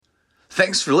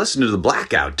Thanks for listening to the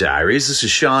Blackout Diaries. This is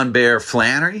Sean Bear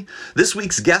Flannery. This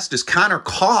week's guest is Conor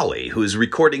Cawley, who is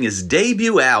recording his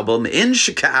debut album in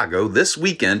Chicago this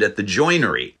weekend at the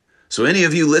Joinery. So any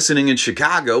of you listening in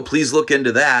Chicago, please look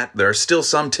into that. There are still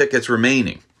some tickets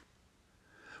remaining.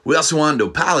 We also wanted to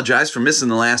apologize for missing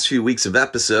the last few weeks of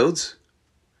episodes.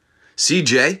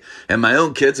 CJ and my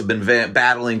own kids have been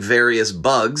battling various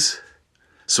bugs,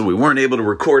 so we weren't able to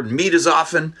record and meet as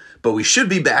often, but we should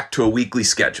be back to a weekly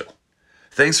schedule.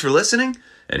 Thanks for listening,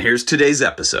 and here's today's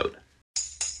episode.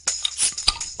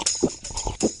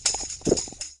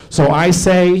 So I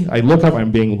look up,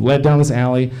 I'm being led down this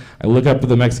alley, I look up at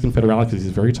the Mexican Federale because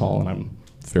he's very tall and I'm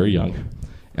very young,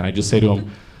 and I just say to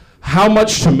him, "How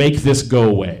much to make this go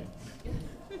away?"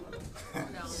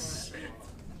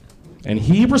 And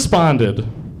he responded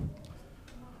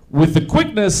with the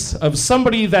quickness of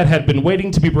somebody that had been waiting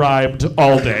to be bribed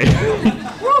all day.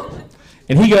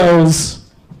 And he goes,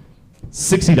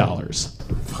 $60.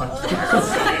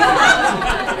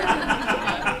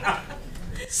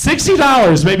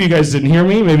 $60. Maybe you guys didn't hear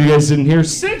me. Maybe you guys didn't hear.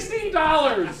 $60.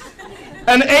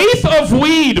 An eighth of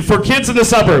weed for kids in the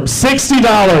suburbs.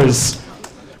 $60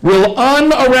 will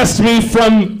unarrest me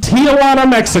from Tijuana,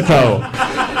 Mexico.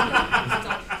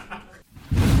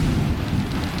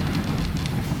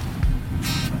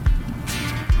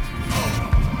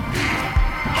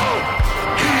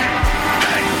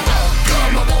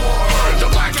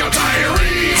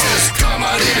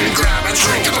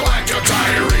 Drink in the Blackout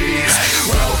Diaries.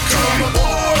 Welcome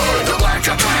aboard the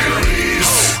Blackout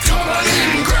Diaries. Come on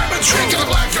in, grab a drink in the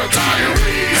Blackout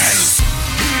Diaries.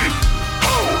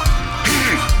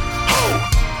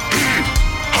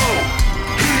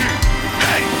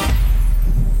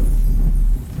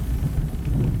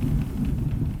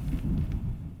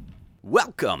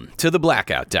 Welcome to the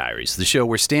Blackout Diaries, the show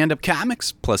where stand-up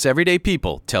comics plus everyday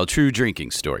people tell true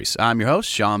drinking stories. I'm your host,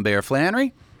 Sean Bear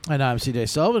Flannery. And I'm CJ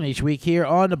Sullivan. Each week here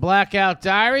on the Blackout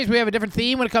Diaries, we have a different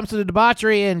theme when it comes to the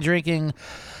debauchery and drinking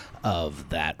of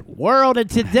that world. And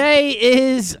today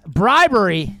is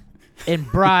bribery and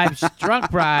bribes, drunk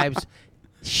bribes,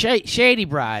 shady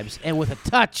bribes, and with a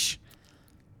touch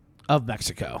of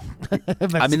Mexico.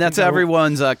 I mean, that's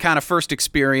everyone's kind of first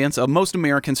experience. Most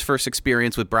Americans' first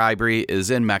experience with bribery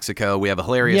is in Mexico. We have a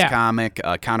hilarious comic,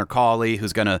 Conor Cawley,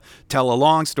 who's going to tell a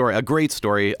long story, a great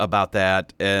story about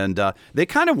that. And they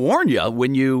kind of warn you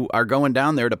when you are going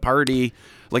down there to party.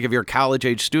 Like if you're a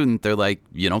college-age student, they're like,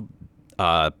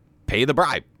 pay the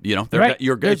bribe.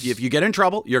 You're good. If you get in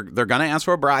trouble, they're going to ask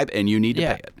for a bribe, and you need to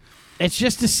pay it. It's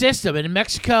just a system. And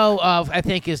Mexico, I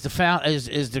think, is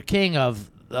the king of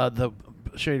the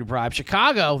shady bribe.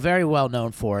 Chicago, very well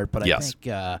known for it, but I think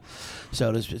it's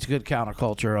a good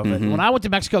counterculture of it. When I went to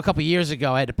Mexico a couple years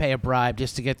ago, I had to pay a bribe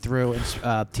just to get through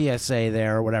TSA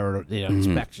there or whatever,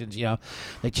 inspections.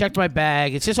 They checked my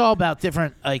bag. It's just all about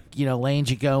different lanes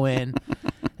you go in,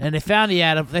 and they found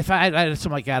I had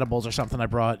some edibles or something I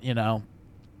brought,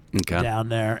 down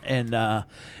there, and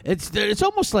it's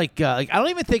almost like I don't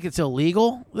even think it's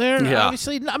illegal there. Yeah.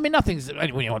 Obviously, I mean nothing's.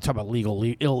 When you want to talk about legal,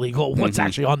 illegal, what's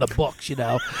actually on the books,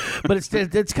 But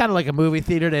it's kind of like a movie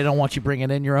theater. They don't want you bringing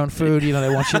in your own food. They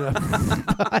want you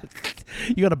to.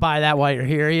 You got to buy that while you're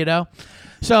here,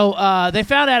 So they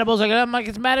found edibles. I'm like,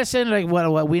 it's medicine. Like,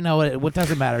 what? We know it. What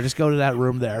doesn't matter? Just go to that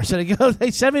room there. So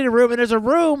they sent me to the room, and there's a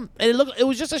room, and it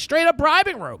was just a straight up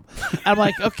bribing room. I'm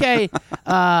like, okay.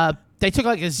 They took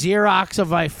like a Xerox of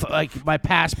my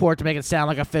passport to make it sound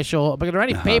like official. But are there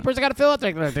any papers I got to fill out?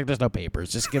 There's no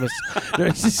papers. Just give us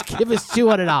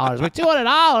 $200. Like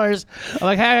 $200. I'm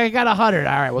like, hey, I got 100.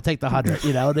 All right, we'll take the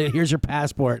 100. Here's your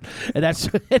passport, and that's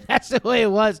the way it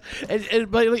was.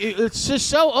 But it's just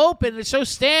so open. It's so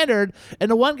standard. And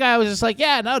the one guy was just like,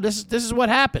 yeah, no, this is what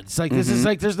happens. Like this is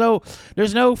like there's no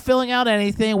filling out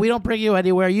anything. We don't bring you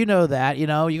anywhere. You know that. You're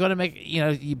gonna make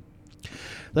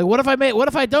Like, what if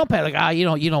I don't pay? Like, you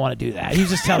don't want to do that. He's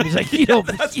just telling me, he's like,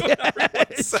 That's what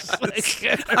everyone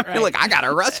says. I feel like I got to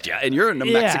arrest you, and you're in a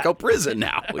Mexico prison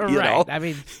now. Right. I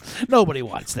mean, nobody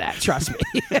wants that. Trust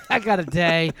me. I got a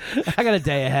day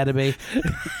ahead of me.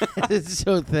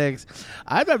 So things.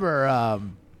 I remember, I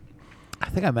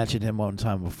think I mentioned him one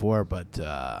time before, but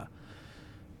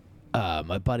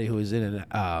my buddy who was in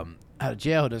out of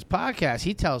jail in his podcast,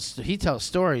 he tells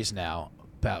stories now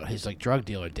about his drug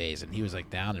dealer days, and he was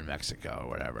down in Mexico or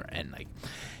whatever, and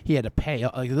he had to pay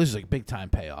this is big time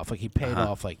payoff. He paid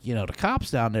off the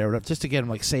cops down there just to get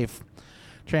him safe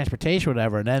transportation, or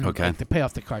whatever, and then like, to pay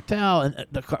off the cartel, and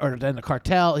then the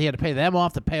cartel, he had to pay them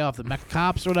off to pay off the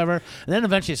cops or whatever, and then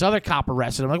eventually this other cop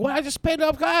arrested him. Like, well, I just paid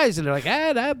off guys, and they're like,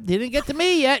 he didn't get to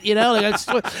me yet,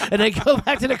 Like, and they go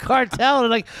back to the cartel, and they're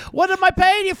like, what am I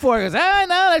paying you for? He goes, no,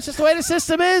 that's just the way the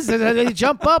system is. And then they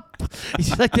jump up,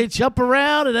 he's like, they jump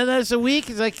around, and then there's a week,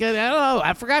 he's like, I don't know,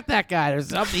 I forgot that guy.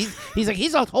 He's like,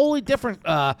 he's a wholly different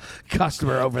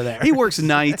customer over there. He works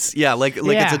nights,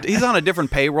 he's on a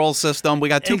different payroll system. We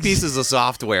got two pieces of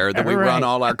software that we run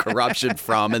all our corruption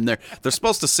from, and they're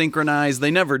supposed to synchronize.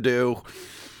 They never do.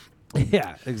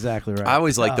 Yeah, exactly right. I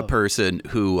always like the person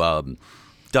who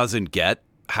doesn't get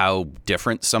how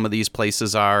different some of these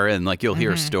places are, and like you'll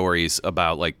hear stories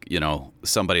about like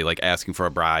somebody like asking for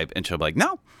a bribe, and she'll be like,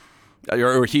 no.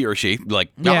 Or he or she, like,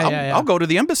 no, I'll go to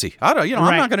the embassy. I'm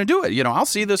not going to do it. I'll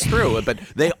see this through. But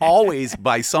they always,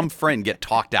 by some friend, get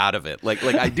talked out of it. Like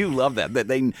I do love that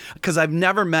because I've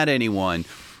never met anyone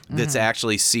that's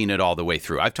actually seen it all the way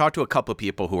through. I've talked to a couple of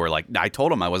people who are like, I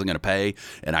told them I wasn't going to pay,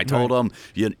 and I told them,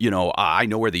 I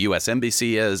know where the U.S.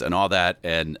 Embassy is and all that,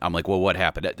 and I'm like, well, what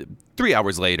happened? 3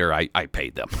 hours later, I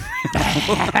paid them.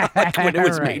 When it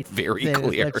was made very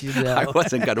clear I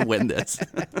wasn't going to win this.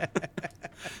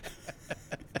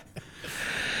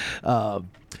 Well,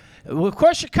 of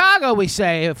course, Chicago, we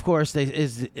say, of course,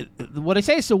 what they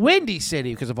say is the windy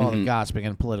city because of all the gossiping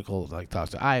and political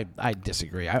talks. I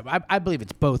disagree. I believe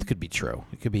it's both could be true.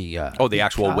 It could be. The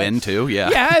actual wind too. Yeah.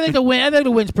 Yeah, I think the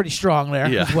wind's pretty strong there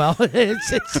as well.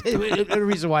 It's the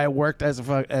reason why it worked as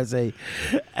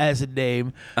a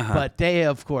name. But they,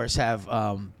 of course, have.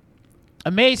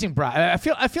 Amazing bribe.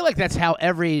 I feel like that's how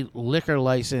every liquor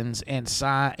license and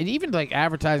sign, and even like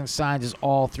advertising signs, is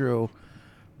all through.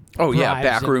 Oh yeah,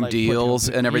 backroom deals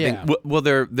and everything. Yeah. Well,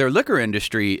 their liquor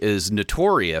industry is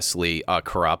notoriously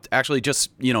corrupt. Actually, just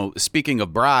speaking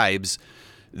of bribes,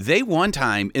 they one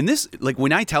time, and this, like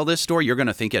when I tell this story, you're going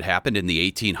to think it happened in the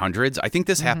 1800s. I think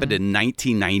this happened in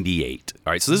 1998.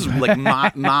 All right, so this is like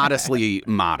modestly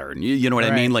modern. You know what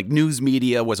I mean? Like news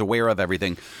media was aware of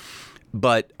everything,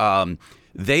 but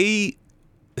they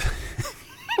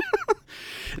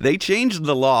they changed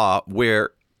the law where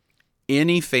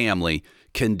any family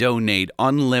can donate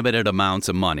unlimited amounts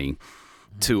of money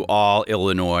to all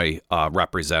Illinois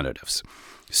representatives.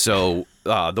 So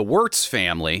the Wirtz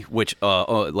family, which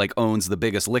owns the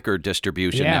biggest liquor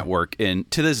distribution network to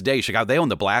this day, Chicago, they own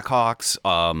the Blackhawks.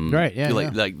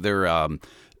 They're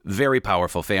very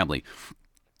powerful family.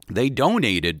 They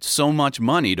donated so much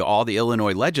money to all the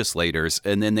Illinois legislators,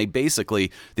 and then the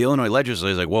Illinois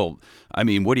legislators like, well, I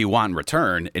mean, what do you want in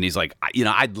return? And he's like,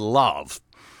 I'd love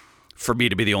for me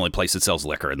to be the only place that sells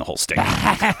liquor in the whole state.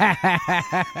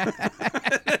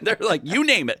 They're like, you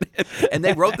name it. And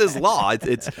they wrote this law. I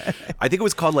think it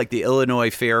was called like the Illinois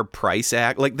Fair Price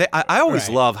Act. Like I always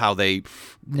love how they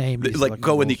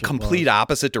go in the complete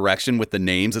opposite direction with the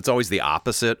names. It's always the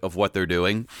opposite of what they're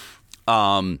doing.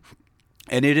 And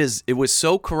it was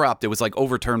so corrupt, it was like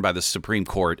overturned by the Supreme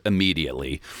Court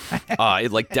immediately.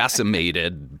 It like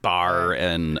decimated bar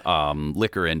and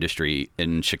liquor industry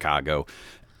in Chicago.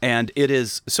 And it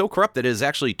is so corrupt that it is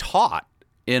actually taught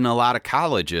in a lot of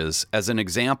colleges as an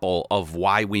example of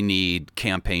why we need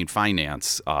campaign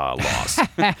finance laws.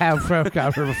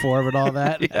 Government reform and all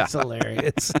that. Yeah. That's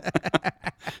hilarious.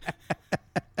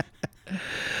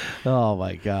 Oh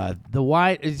my God! The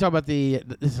wine. You talk about this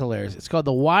is hilarious. It's called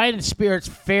the Wine and Spirits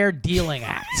Fair Dealing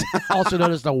Act, also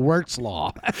known as the Wirtz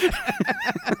Law.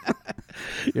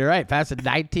 You're right. Passed in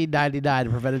 1999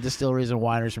 to prevent distilleries and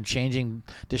wineries from changing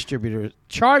distributors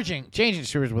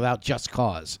without just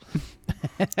cause.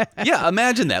 Yeah,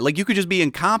 imagine that. Like you could just be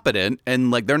incompetent and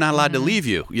like they're not allowed to leave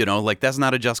you. Like that's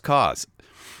not a just cause.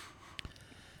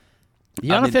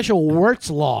 The unofficial Wirtz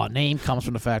Law name comes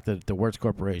from the fact that the Wirtz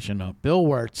Corporation, Bill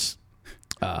Wirtz,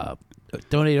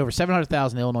 donated over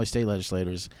 $700,000 to Illinois state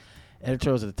legislators.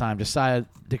 Editors at the time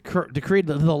decreed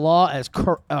the law as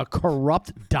a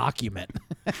corrupt document.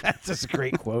 That's just a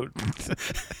great quote.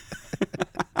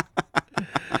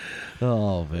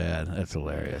 Oh, man. That's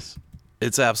hilarious.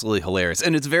 It's absolutely hilarious.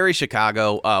 And it's very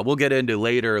Chicago. We'll get into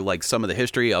later, like, some of the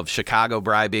history of Chicago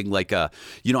bribing. Like, I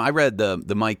read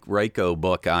the Mike Ryko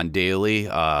book on Daily,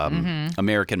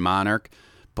 American Monarch.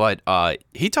 But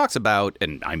he talks about,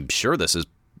 and I'm sure this is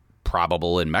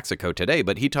probable in Mexico today,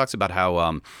 but he talks about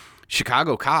how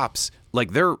Chicago cops,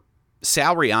 like, their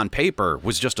salary on paper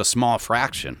was just a small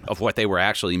fraction of what they were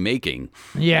actually making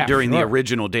during the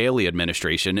original Daley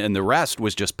administration. And the rest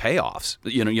was just payoffs,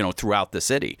 throughout the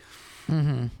city.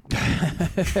 Mm-hmm.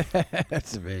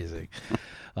 That's amazing.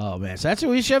 Oh man, so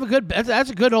we should have a good. That's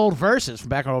a good old versus from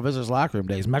back in old visitors locker room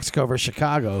days. Mexico versus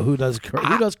Chicago. Who does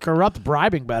corrupt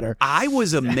bribing better? I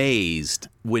was amazed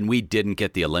when we didn't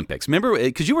get the Olympics. Remember,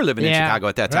 because you were living in Chicago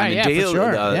at that time. Right, and Daily,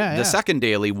 for sure. The second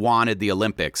Daily wanted the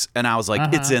Olympics, and I was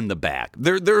like, it's in the bag.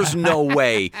 There's no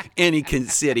way any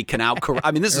city can out-corrupt.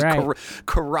 I mean, this is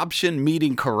corruption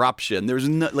meeting corruption. There's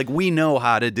no, like, we know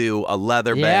how to do a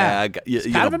leather bag. It's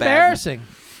kind of embarrassing.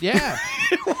 Yeah,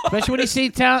 especially when you see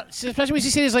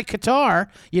cities like Qatar,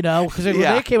 because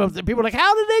they came up, people were like,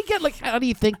 "How did they get? Like, how do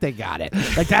you think they got it?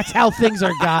 Like, that's how things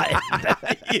are gotten."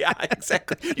 Yeah,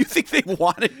 exactly. You think they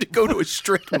wanted to go to a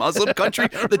strict Muslim country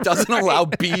that doesn't allow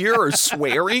beer or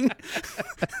swearing?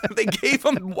 They gave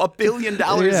them $1 billion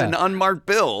in unmarked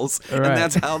bills, and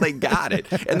that's how they got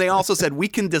it. And they also said we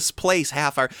can displace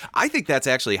half our. I think that's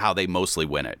actually how they mostly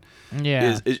win it.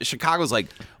 Yeah, Chicago's like,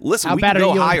 listen, we can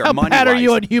go higher money. How bad are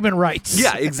you on human rights?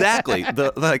 Yeah, exactly.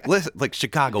 Like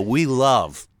Chicago, we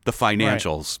love the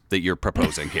financials that you're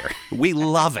proposing here. We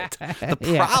love it.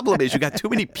 The problem is you got too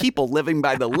many people living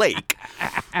by the lake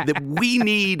that we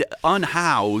need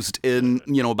unhoused in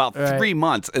about 3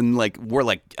 months, and we're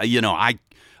like,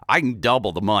 I can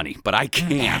double the money, but I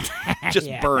can't just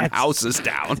burn houses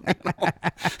down.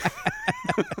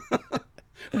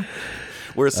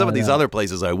 Whereas some of these other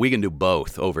places we can do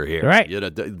both over here. Right.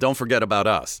 Don't forget about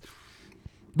us.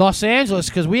 Los Angeles,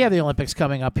 because we have the Olympics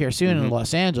coming up here soon in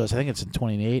Los Angeles. I think it's in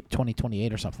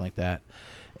 2028 or something like that.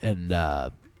 And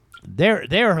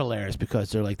they're hilarious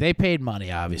because they're like, they paid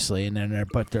money, obviously, and then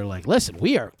they're like, listen,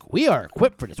 we are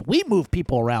equipped for this. We move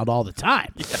people around all the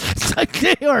time. It's like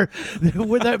they're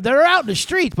out in the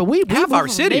streets, but we half our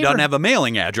city doesn't have a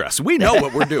mailing address. We know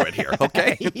what we're doing here,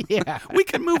 okay? Yeah, we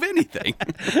can move anything.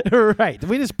 Right.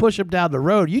 We just push them down the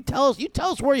road. You tell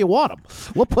us where you want them.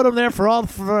 We'll put them there for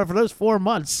those 4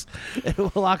 months, and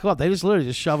we'll lock them up. They just literally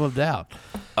just shove them down.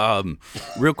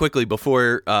 Real quickly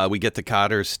before we get to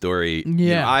Cotter's story,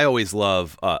 I always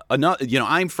love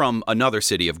I'm from another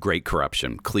city of great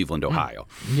corruption, Cleveland, Ohio.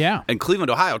 Yeah. And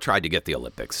Cleveland, Ohio tried to get the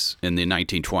Olympics in the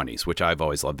 1920s, which I've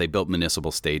always loved. They built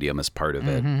Municipal Stadium as part of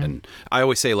it. And I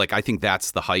always say, I think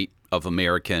that's the height of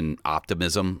American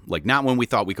optimism. Not when we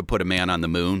thought we could put a man on the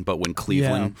moon, but when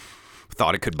Cleveland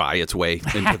thought it could buy its way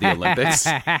into the Olympics.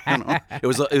 It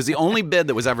was the only bid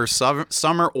that was ever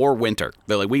summer or winter.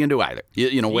 They're like, we can do either.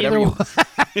 Whatever.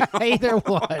 Either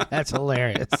one. That's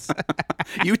hilarious.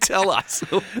 You tell us.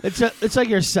 It's like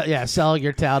you're selling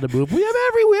your town to move. We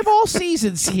have all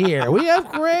seasons here. We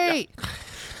have great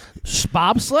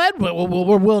bobsled.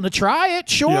 We're willing to try it.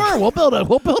 Sure, we'll build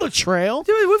a trail.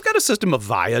 We've got a system of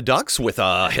viaducts with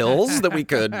hills that we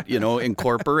could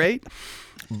incorporate.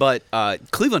 But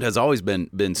Cleveland has always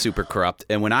been super corrupt.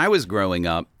 And when I was growing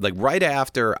up, right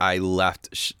after I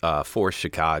left for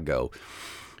Chicago,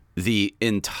 the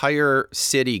entire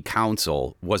city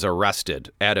council was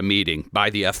arrested at a meeting by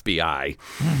the FBI.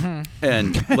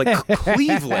 And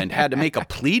Cleveland had to make a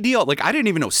plea deal. I didn't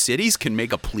even know cities can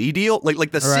make a plea deal.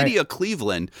 The city of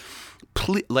Cleveland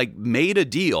made a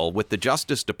deal with the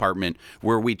Justice Department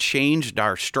where we changed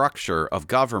our structure of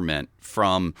government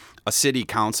from a city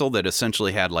council that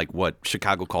essentially had what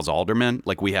Chicago calls aldermen.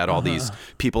 We had all these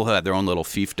people who had their own little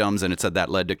fiefdoms, and it said that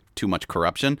led to too much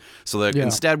corruption. So that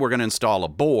instead we're going to install a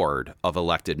board of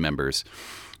elected members.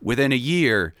 Within a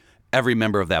year, every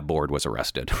member of that board was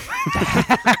arrested.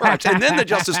 And then the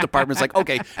Justice Department's like,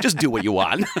 okay, just do what you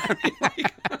want.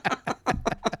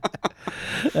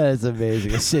 That's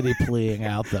amazing. A city pleading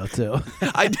out, though, too.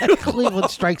 I do.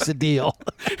 Cleveland strikes a deal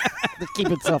to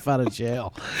keep itself out of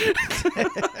jail.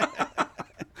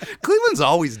 Cleveland's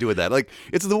always doing that.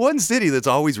 It's the one city that's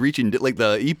always reaching. The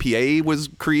EPA was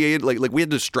created. We had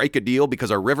to strike a deal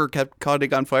because our river kept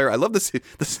caught on fire. I love the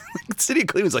city of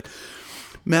Cleveland's like,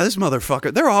 man, this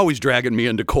motherfucker, they're always dragging me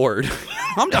into court.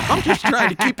 I'm just trying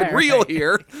to keep it real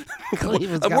here.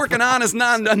 I'm working honest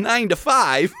 9 to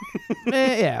 5.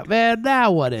 Man,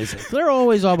 now what is it? They're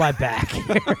always on my back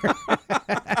here.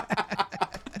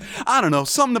 I don't know,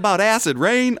 something about acid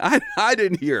rain. I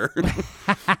didn't hear.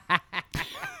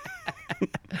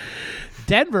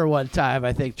 Denver one time,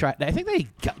 I think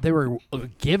they were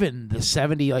given the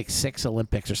 76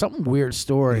 Olympics or something weird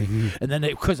story, and then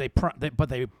they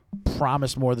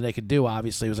promised more than they could do.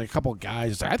 Obviously, it was a couple of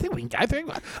guys. I think we can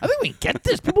get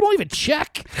this. People don't even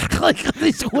check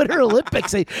these Winter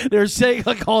Olympics. They're saying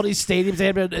all these stadiums,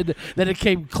 and then it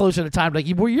came closer to time.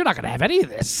 You're not going to have any of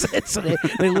this. So they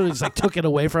literally just took it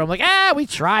away from them. We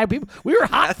tried. We were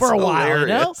hot for a while.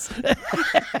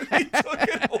 They took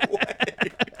it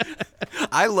away.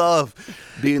 I love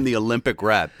being the Olympic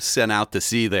rep sent out to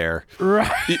sea there,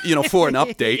 Right. For an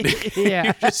update. Yeah.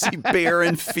 You just see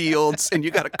barren fields, and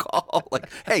you got to call like,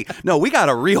 hey, no, we got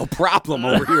a real problem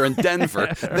over here in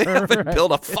Denver. They haven't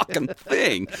built a fucking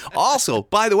thing. Also,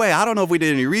 by the way, I don't know if we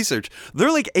did any research.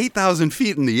 They're like 8,000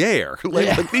 feet in the air.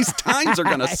 Like these times are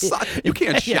going to suck. You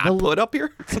can't shot put up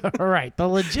here. Right. The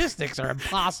logistics are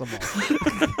impossible.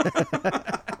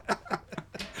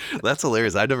 That's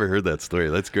hilarious. I never heard that story.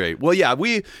 That's great. Well, yeah,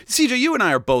 CJ, you and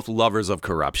I are both lovers of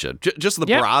corruption. Just the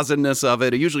brazenness of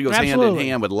it. It usually goes hand in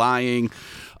hand with lying.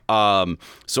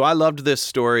 So I loved this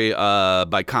story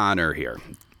by Conor here.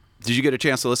 Did you get a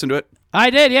chance to listen to it? I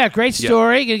did, yeah. Great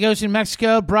story. It goes to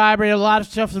Mexico, bribery, a lot of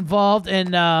stuff involved.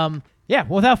 And,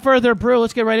 without further ado,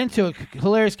 let's get right into it.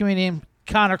 Hilarious comedian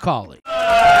Conor Cawley.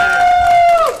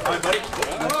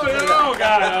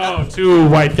 Two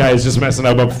white guys just messing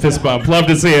up a fist bump. Love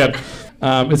to see it.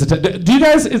 Do you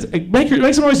guys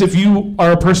make some noise if you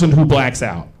are a person who blacks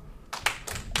out?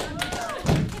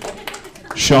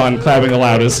 Sean clapping the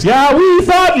loudest. Yeah, we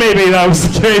thought maybe that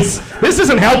was the case. This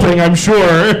isn't helping, I'm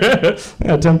sure.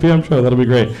 Yeah, 10 p.m. show. That'll be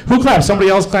great. Who clapped? Somebody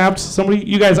else clapped? Somebody?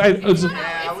 You guys? Yeah, we did.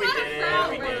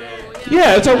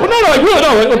 Yeah,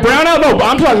 no, brown out. No,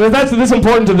 I'm talking. That's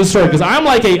important to this story because I'm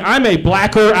a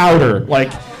blacker outer,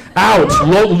 like out,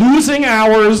 losing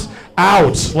hours.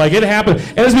 Out, like it happened,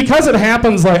 and it's because it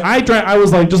happens. Like I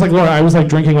was like just like Laura. I was like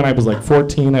drinking when I was like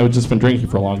 14. I had just been drinking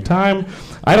for a long time.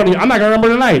 I'm not gonna remember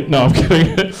tonight. No, I'm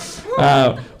kidding.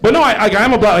 But no,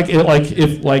 I'm a black.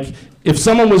 If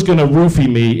someone was gonna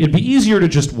roofie me, it'd be easier to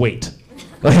just wait.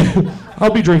 I'll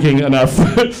be drinking enough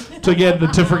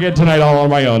to forget tonight all on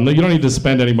my own. You don't need to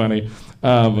spend any money.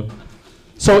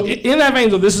 So in that vein,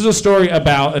 this is a story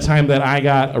about a time that I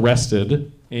got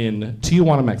arrested in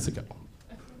Tijuana, Mexico.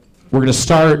 We're going to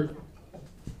start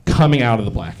coming out of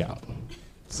the blackout.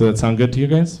 Does that sound good to you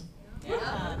guys?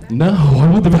 Yeah. No,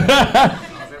 I'm going to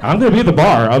be at the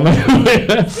bar.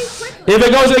 If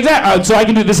it goes so I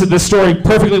can do this. This story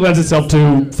perfectly lends itself to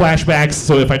flashbacks.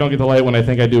 So if I don't get the light when I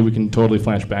think I do, we can totally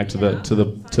flash back to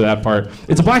that part.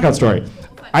 It's a blackout story.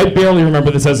 I barely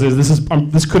remember this as is.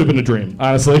 This could have been a dream,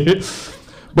 honestly.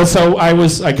 But so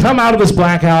I come out of this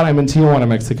blackout. I'm in Tijuana,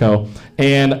 Mexico,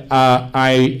 and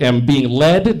I am being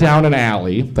led down an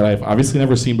alley that I've obviously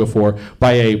never seen before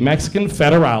by a Mexican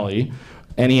Federale,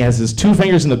 and he has his two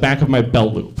fingers in the back of my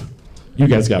belt loop. You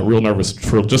guys got real nervous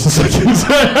for just a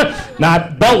second.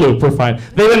 Not belt loop, we're fine.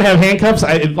 They didn't have handcuffs.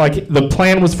 The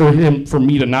plan was for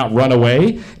me to not run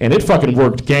away, and it fucking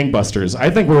worked gangbusters. I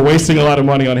think we're wasting a lot of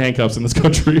money on handcuffs in this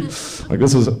country.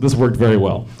 This worked very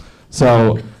well.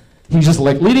 So he's just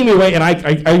like leading me away, and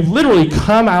I literally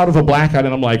come out of a blackout,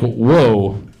 and I'm like,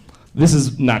 whoa, this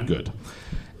is not good.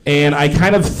 And I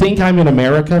kind of think I'm in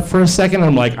America for a second,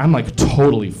 and I'm like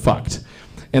totally fucked.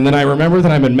 And then I remember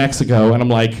that I'm in Mexico, and I'm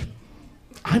like,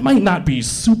 I might not be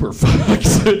super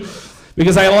fucked.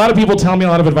 Because I had a lot of people tell me a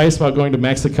lot of advice about going to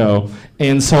Mexico,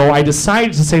 and so I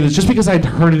decided to say this just because I'd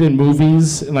heard it in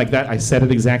movies, and like that, I said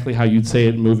it exactly how you'd say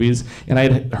it in movies, and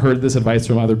I'd heard this advice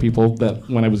from other people that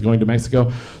when I was going to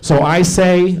Mexico. So I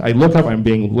look up, I'm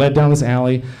being led down this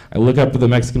alley, I look up to the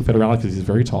Mexican Federale because he's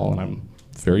very tall and I'm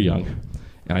very young,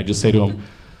 and I just say to him,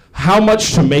 how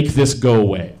much to make this go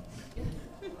away?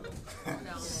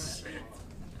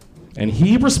 And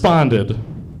he responded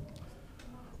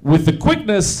with the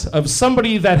quickness of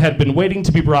somebody that had been waiting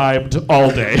to be bribed all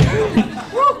day.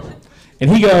 And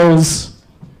he goes,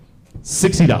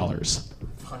 $60.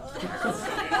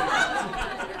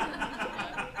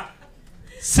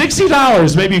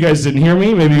 $60. Maybe you guys didn't hear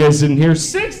me. Maybe you guys didn't hear.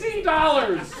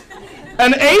 $60.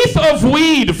 An eighth of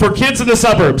weed for kids in the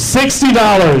suburbs.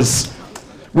 $60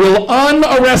 will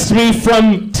unarrest me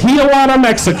from Tijuana,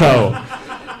 Mexico.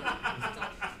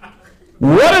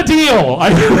 What a deal.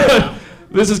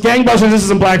 This is gangbusters, this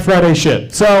isn't Black Friday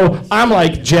shit. So I'm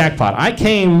like, jackpot. I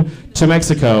came to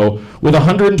Mexico with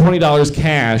 $120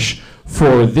 cash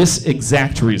for this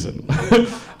exact reason.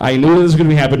 I knew this was going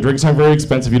to happen. Drinks are very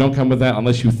expensive. You don't come with that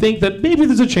unless you think that maybe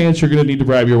there's a chance you're going to need to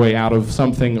bribe your way out of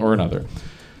something or another.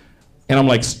 And I'm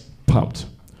like, pumped.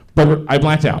 But I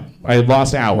blacked out. I had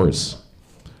lost hours.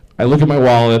 I look at my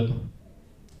wallet,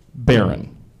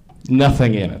 barren.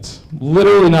 Nothing in it.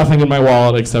 Literally nothing in my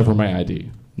wallet except for my ID.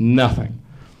 Nothing.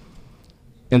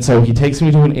 And so he takes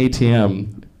me to an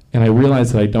ATM, and I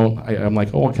realize that I'm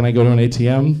like, oh, can I go to an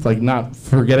ATM? Like, not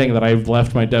forgetting that I've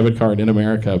left my debit card in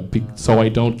America so I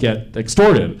don't get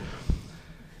extorted.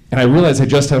 And I realize I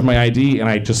just have my ID, and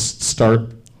I just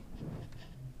start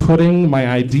putting my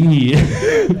ID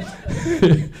into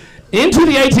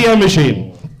the ATM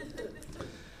machine.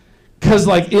 Because,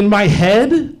 like, in my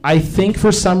head, I think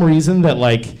for some reason that,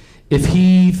 like, if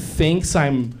he thinks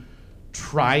I'm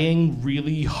trying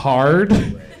really hard,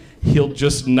 he'll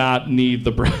just not need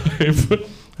the bribe.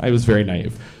 I was very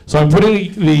naive. So I'm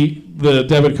putting the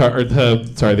debit card,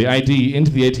 or the ID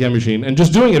into the ATM machine and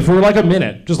just doing it for like a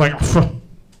minute. Just like,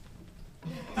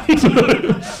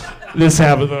 this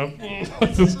happened.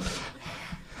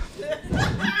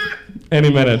 Any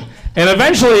minute. And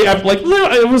eventually,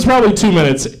 it was probably 2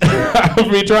 minutes of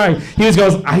me trying. He just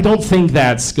goes, I don't think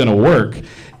that's going to work.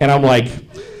 And I'm like,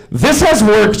 this has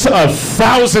worked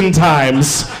 1,000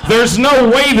 times. There's no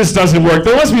way this doesn't work.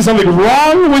 There must be something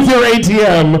wrong with your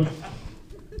ATM.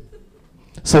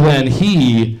 So then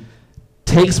he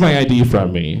takes my ID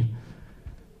from me,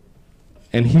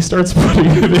 and he starts putting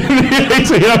it in the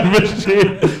ATM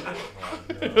machine.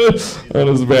 That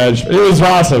was bad. It was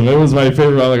awesome. It was my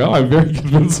favorite. I was like, oh, I'm very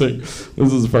convincing.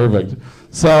 This is perfect.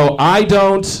 So he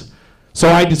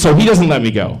doesn't let me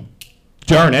go.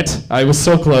 Darn it. I was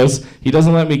so close. He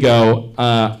doesn't let me go.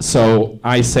 So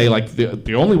I say, like,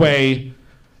 the only way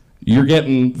you're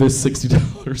getting this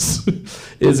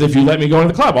 $60 is if you let me go to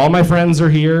the club. All my friends are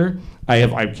here.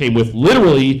 I came with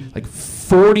literally like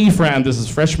 40 friends. This is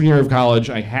freshman year of college.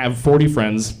 I have 40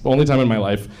 friends. Only time in my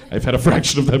life I've had a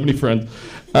fraction of that many friends.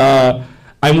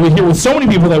 I'm here with so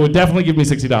many people that would definitely give me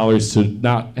 $60 to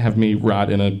not have me rot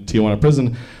in a Tijuana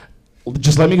prison.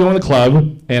 Just let me go in the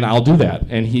club and I'll do that.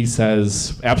 And he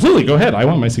says, absolutely, go ahead. I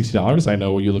want my $60. I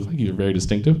know what you look like. You're very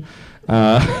distinctive.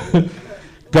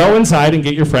 Go inside and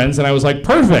get your friends. And I was like,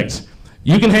 perfect.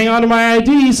 You can hang on to my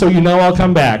ID so you know I'll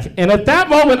come back. And at that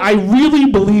moment, I really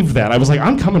believed that. I was like,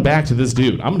 I'm coming back to this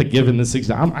dude. I'm going to give him this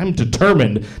 $60. I'm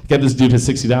determined to get this dude his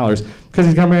 $60 because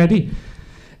he's got my ID.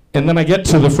 And then I get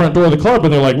to the front door of the club,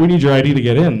 and they're like, we need your ID to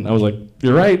get in. I was like,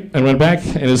 you're right. I went back,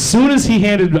 and as soon as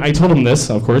I told him this,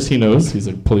 of course he knows. He's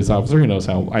a police officer. He knows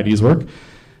how IDs work.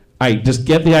 I just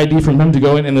get the ID from him to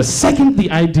go in, and the second the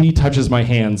ID touches my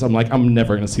hands, I'm like, I'm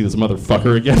never going to see this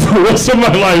motherfucker again for the rest of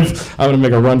my life. I'm going to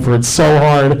make a run for it so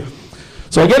hard.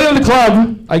 So I get into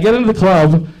the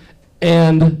club,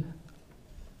 and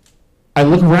I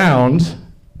look around,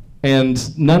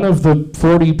 and none of the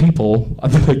 40 people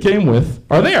that I came with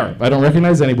are there. I don't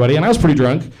recognize anybody, and I was pretty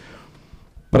drunk.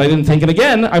 But I didn't think, and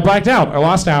again, I blacked out. I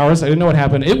lost hours. I didn't know what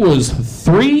happened. It was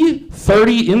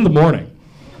 3:30 in the morning.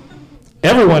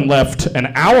 Everyone left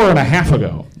an hour and a half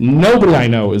ago. Nobody I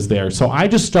know is there. So I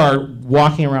just start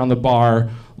walking around the bar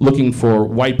looking for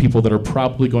white people that are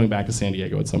probably going back to San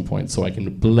Diego at some point so I can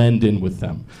blend in with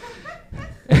them.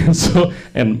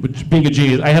 And being a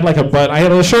genius, I had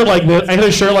a shirt like this. I had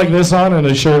a shirt like this on and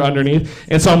a shirt underneath.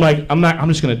 And so I'm like, I'm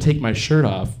just gonna take my shirt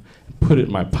off and put it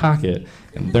in my pocket,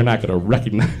 and they're not gonna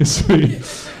recognize me.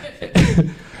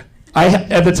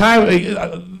 At the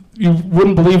time, you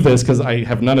wouldn't believe this because I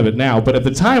have none of it now, but at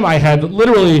the time I had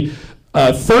literally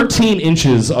 13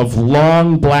 inches of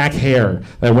long black hair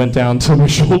that went down to my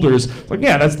shoulders. Like,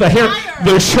 yeah, that's the hair.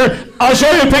 The shirt. I'll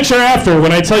show you a picture after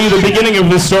when I tell you the beginning of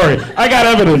this story. I got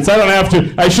evidence. I don't have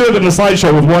to. I should have done a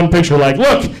slideshow with one picture like,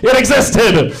 look, it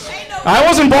existed. I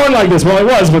wasn't born like this. Well, I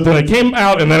was, but then it came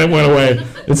out and then it went away.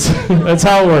 That's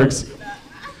how it works.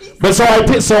 But so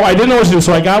I didn't know what to do.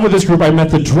 So I got with this group. I met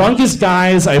the drunkest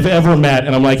guys I've ever met,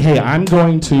 and I'm like, hey, I'm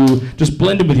going to just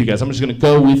blend in with you guys. I'm just going to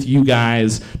go with you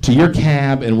guys to your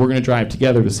cab, and we're going to drive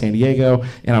together to San Diego,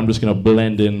 and I'm just going to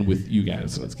blend in with you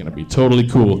guys. And it's going to be totally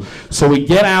cool. So we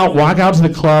get out, walk out to the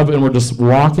club, and we're just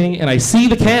walking, and I see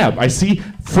the cab. I see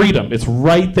Freedom. It's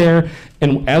right there.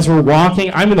 And as we're walking,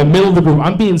 I'm in the middle of the group.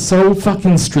 I'm being so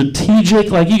fucking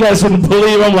strategic. Like, you guys wouldn't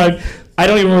believe. I'm like, I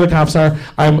don't even know where the cops are.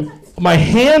 My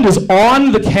hand is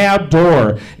on the cab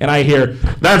door, and I hear,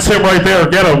 that's him right there,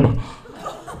 get him.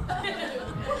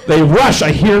 They rush,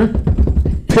 I hear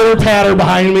pitter-patter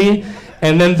behind me,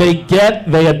 and then they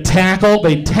tackle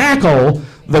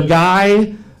the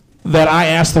guy that I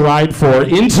asked the ride for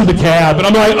into the cab, and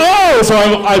I'm like, oh! So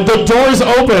the door's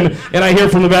open, and I hear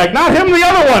from the back, not him, the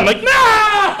other one. Like,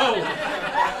 no!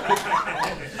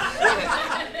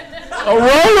 A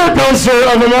roller coaster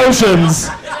of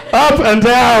emotions. Up and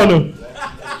down.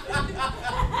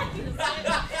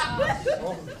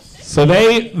 So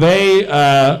they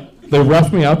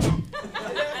roughed me up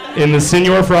in the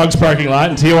Senor Frogs parking lot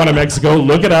in Tijuana, Mexico.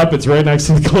 Look it up. It's right next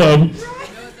to the club.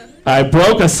 I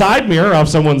broke a side mirror off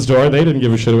someone's door. They didn't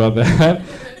give a shit about that.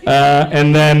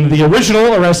 And then the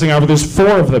original arresting officer, there's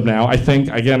 4 of them now. I think,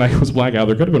 again, I was blackout.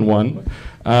 There could have been 1.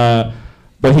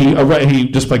 But he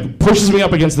just like pushes me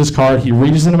up against this car. He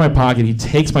reaches into my pocket. He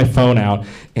takes my phone out,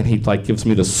 and he like gives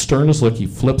me the sternest look. He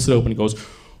flips it open and goes,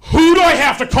 "Who do I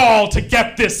have to call to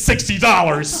get this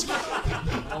 $60?"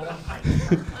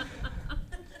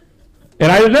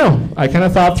 And I didn't know. I kind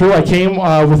of thought through. I came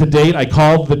with a date. I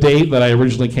called the date that I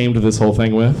originally came to this whole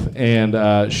thing with,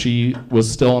 and she was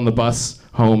still on the bus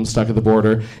home, stuck at the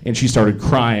border, and she started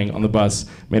crying on the bus,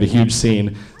 made a huge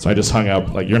scene. So I just hung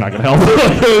up, like, you're not gonna help.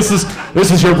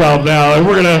 this is your problem now. And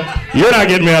you're not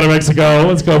getting me out of Mexico.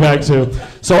 Let's go back to.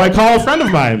 So I call a friend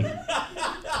of mine.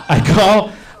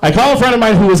 I call a friend of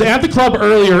mine who was at the club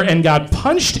earlier and got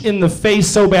punched in the face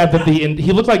so bad that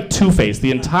he looked like Two-Face.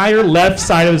 The entire left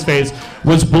side of his face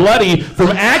was bloody from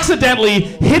accidentally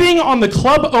hitting on the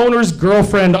club owner's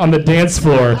girlfriend on the dance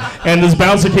floor. And this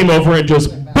bouncer came over and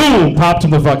just boom, popped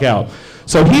him the fuck out.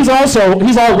 So he's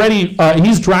driving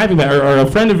back, or a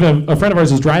friend of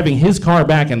ours is driving his car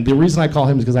back, and the reason I call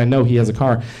him is because I know he has a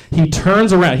car. He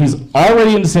turns around, he's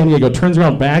already into San Diego, turns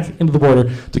around back into the border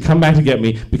to come back to get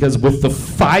me, because with the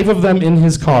 5 of them in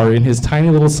his car, in his tiny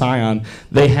little Scion,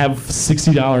 they have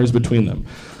 $60 between them.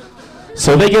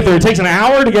 So they get there. It takes an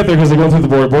hour to get there because they go through the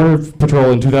border. Border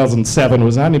Patrol in 2007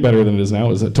 was not any better than it is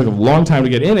now. It took a long time to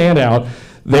get in and out.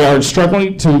 They are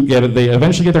struggling to get it. They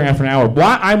eventually get there after an hour.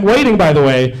 I'm waiting, by the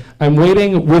way. I'm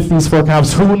waiting with these 4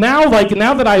 cops who now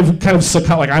that I've kind of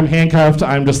succumbed, like I'm handcuffed,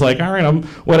 I'm just like, all right, I'm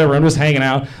just hanging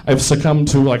out. I've succumbed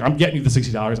to, like, I'm getting you the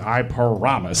 $60. I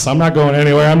promise. I'm not going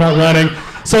anywhere. I'm not running.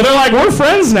 So they're like, we're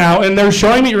friends now, and they're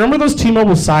showing me, remember those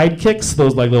T-Mobile sidekicks?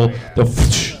 Those like little,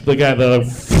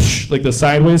 like the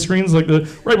sideways screens, like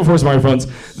right before smartphones.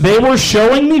 They were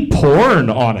showing me porn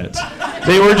on it.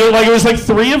 They were just like, it was like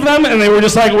 3 of them, and they were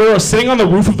just like, we were sitting on the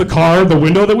roof of the car, the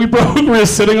window that we broke, we were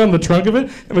just sitting on the trunk of it,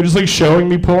 and they're just like showing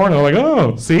me porn. I'm like,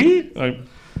 oh, see?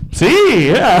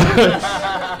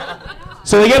 Yeah.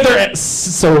 So they get there,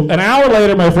 so an hour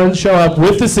later, my friends show up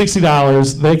with the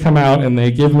 $60. They come out and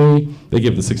they give the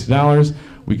 $60.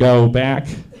 We go back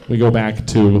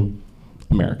to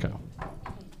America.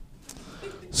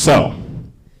 So,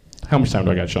 how much time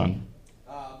do I got, Sean?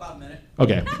 About a minute.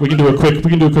 Okay, we can do a quick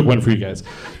one for you guys.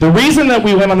 The reason that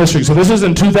we went on this trip, so this was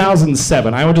in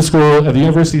 2007. I went to school at the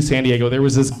University of San Diego. There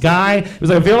was this guy, it was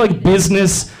like a very like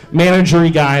business manager-y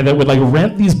guy that would like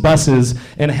rent these buses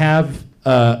and have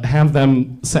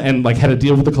them, and like had a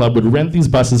deal with the club, would rent these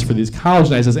buses for these college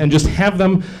nights and just have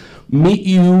them meet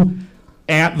you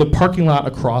at the parking lot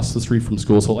across the street from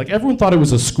school. So like everyone thought it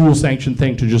was a school sanctioned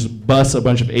thing to just bus a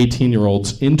bunch of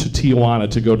 18-year-olds into Tijuana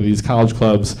to go to these college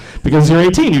clubs because you're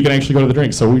 18, you can actually go to the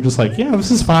drinks. So we're just like, yeah,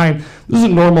 this is fine. This is a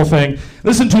normal thing.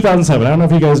 This is in 2007. I don't know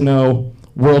if you guys know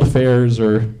World Affairs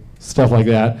or stuff like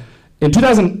that. In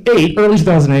 2008, early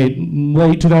 2008,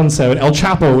 late 2007, El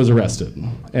Chapo was arrested.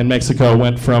 And Mexico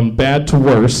went from bad to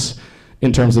worse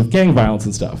in terms of gang violence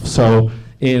and stuff. So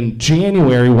in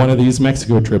January, one of these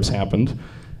Mexico trips happened.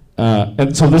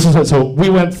 And so we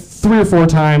went 3 or 4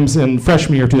 times in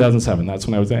freshman year of 2007. That's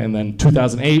when I was there. And then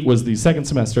 2008 was the second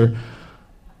semester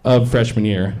of freshman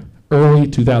year. Early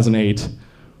 2008,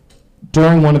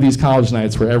 during one of these college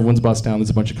nights where everyone's bussed down, there's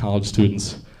a bunch of college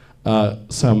students,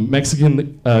 some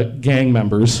Mexican gang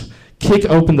members kick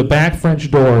open the back French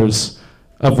doors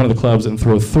of one of the clubs and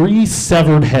throw 3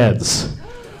 severed heads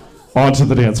onto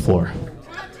the dance floor.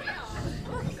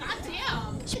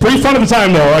 It's pretty fun at the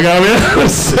time, though. All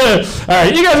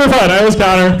right, you guys are fun. I was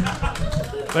Connor.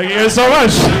 Thank you guys so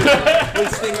much.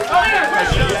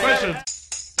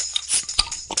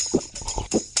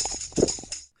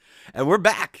 And we're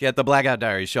back at the Blackout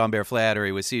Diaries, Sean Bear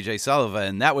Flattery with CJ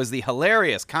Sullivan. That was the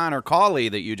hilarious Conor Cawley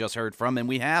that you just heard from, and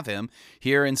we have him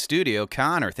here in studio.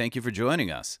 Conor, thank you for joining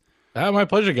us. My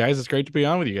pleasure, guys. It's great to be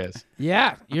on with you guys.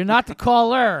 Yeah, you're not the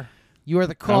caller. You are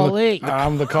the callee.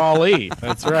 I'm the callee.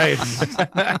 That's right.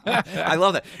 I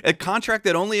love that. A contract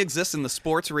that only exists in the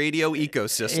sports radio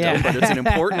ecosystem, but it's an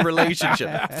important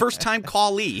relationship. First time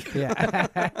callee. Yeah.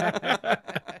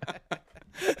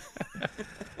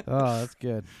 Oh, that's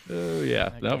good. Oh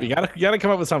yeah. No, you gotta come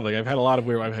up with something. I've had a lot of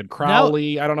weird. I've had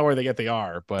Crowley. I don't know where they get the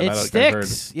R, but it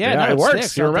sticks. It works.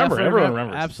 Sticks. You remember. Everyone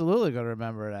remembers. Absolutely gonna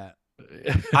remember that.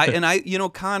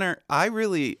 Conor, I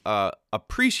really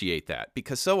appreciate that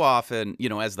because so often,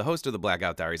 as the host of the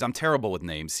Blackout Diaries, I'm terrible with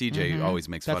names. CJ always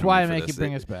makes fun of me. That's why I for make this. you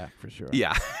bring us back for sure.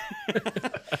 Yeah.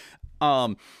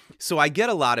 So I get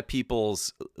a lot of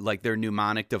people's like their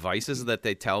mnemonic devices that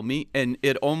they tell me, and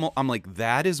I'm like,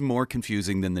 that is more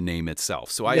confusing than the name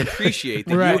itself. So I appreciate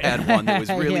that you had one that was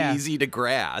really easy to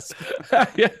grasp.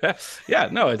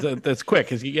 No, it's quick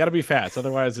because you got to be fast,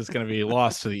 otherwise it's going to be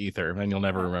lost to the ether, and you'll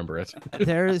never remember it.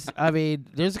 There's a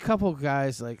couple of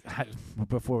guys like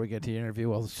before we get to the interview,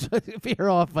 we'll veer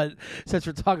off, but since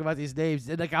we're talking about these names,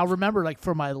 like I'll remember like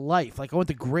for my life, like I went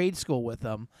to grade school with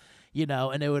them.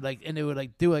 And they would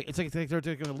do it. It's like they're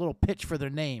taking a little pitch for their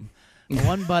name.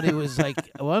 One buddy was like,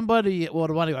 well, the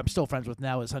one I'm still friends with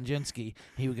now is Hunjinski.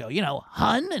 He would go,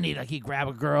 Hun, and he'd grab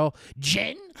a girl,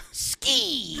 Jen,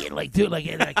 ski, and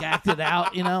act it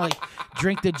out,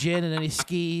 drink the gin and then he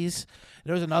skis.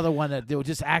 There was another one that they were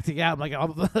just acting out.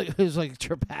 It was like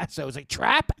Trapasso. It was like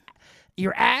trap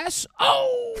your ass.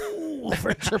 Oh,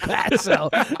 for Trapasso.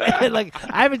 And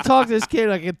I haven't talked to this kid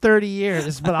in 30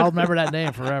 years, but I'll remember that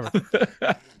name forever.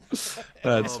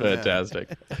 That's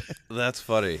fantastic. That's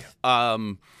funny.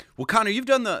 Well, Conor, you've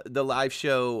done the live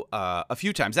show a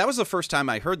few times. That was the first time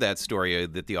I heard that story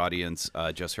that the audience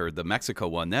just heard, the Mexico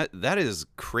one. That is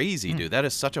crazy, dude. That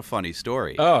is such a funny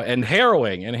story. Oh, and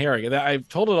harrowing. I've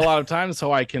told it a lot of times,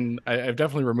 so I've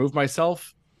definitely removed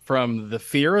myself from the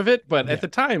fear of it. But at the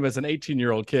time, as an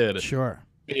 18-year-old kid, sure,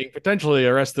 being potentially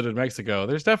arrested in Mexico,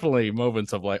 there's definitely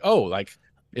moments of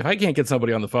if I can't get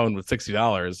somebody on the phone with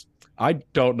 $60, I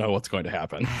don't know what's going to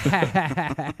happen.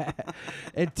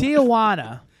 And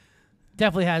Tijuana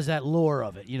definitely has that lure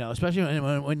of it, especially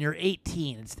when you're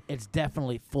 18. It's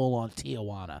definitely full on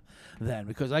Tijuana then,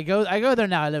 because I go there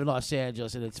now. I live in Los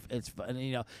Angeles, and it's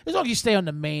as long as you stay on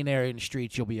the main area and the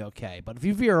streets, you'll be okay. But if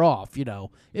you veer off,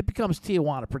 it becomes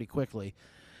Tijuana pretty quickly.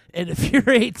 And if you're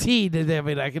 18,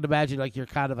 I can imagine you're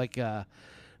kind of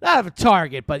not of a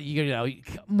target, but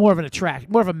more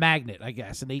of a magnet, I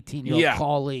guess. An 18-year-old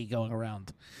Cawley going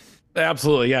around.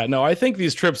 Absolutely, yeah. No, I think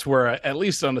these trips were at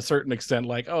least on a certain extent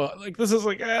this is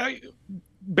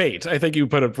bait. I think you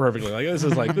put it perfectly.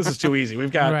 This is too easy.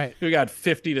 We've got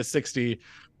 50 to 60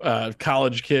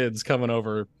 college kids coming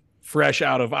over fresh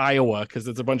out of Iowa because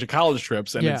it's a bunch of college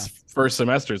trips and it's first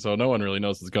semester, so no one really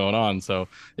knows what's going on. So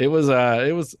it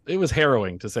was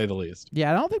harrowing to say the least.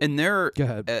 Yeah, I don't think. And they're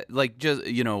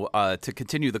to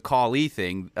continue the Cawley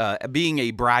thing, being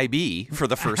a Bribe for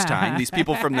the first time. These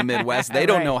people from the Midwest, they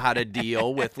don't know how to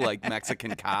deal with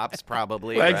Mexican cops,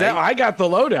 probably. Well, right? Exactly. I got the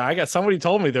lowdown. Somebody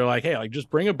told me, they're like, hey, just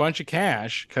bring a bunch of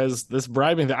cash, because this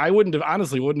bribing thing, I wouldn't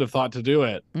have thought to do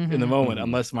it in the moment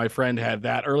unless my friend had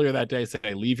that earlier that day say,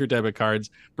 hey, leave your debit cards,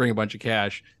 bring a bunch of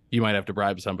cash. You might have to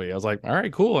bribe somebody. I was like, all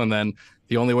right, cool. And then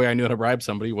the only way I knew how to bribe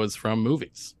somebody was from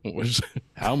movies, which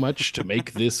how much to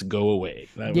make this go away.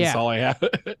 That was all I had.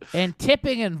 And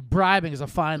tipping and bribing is a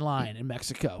fine line in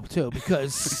Mexico too,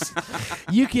 because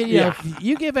you can,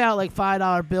 you give out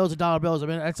 $5 bills and dollar bills. I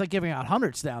mean, it's like giving out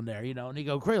hundreds down there, and you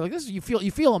go crazy. This is, you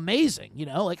feel amazing,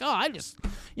 I just,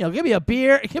 give me a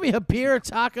beer, a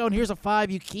taco, and here's a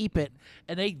 $5, you keep it,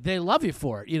 and they love you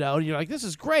for it, and you're like, this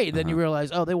is great. And then you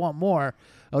realize, oh, they want more.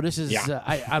 Oh, this is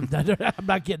I'm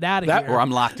not getting out of here. Or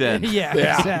I'm locked in. yeah,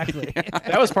 exactly.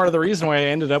 That was part of the reason why I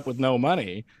ended up with no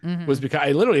money, was because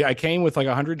I came with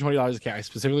 $120 of cash. I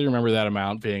specifically remember that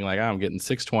amount being I'm getting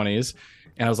 620s.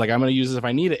 And I was like, I'm going to use this if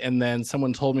I need it. And then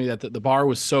someone told me that the bar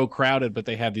was so crowded, but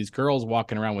they had these girls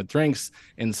walking around with drinks.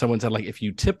 And someone said, if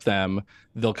you tip them,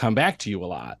 they'll come back to you a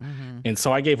lot. And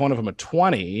so I gave one of them a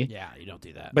 20. Yeah, you don't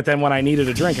do that. But then when I needed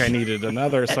a drink, I needed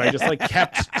another. So I just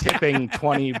kept tipping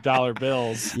 $20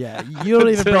 bills. Yeah, you don't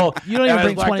even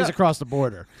bring 20s across the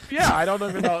border. Yeah, I don't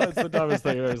even know. That's the dumbest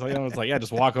thing. It's like,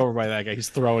 just walk over by that guy. He's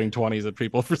throwing 20s at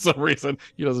people for some reason.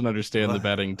 He doesn't understand the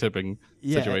betting tipping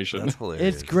situation. That's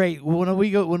hilarious. It's great. When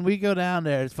we go down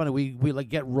there, it's funny. We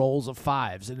get rolls of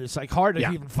 5s, and it's hard to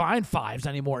even find 5s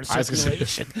anymore in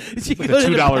circulation. It's like a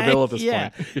 $2 bill at this point.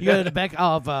 You go to the bank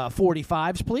of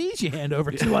 45s, please. You hand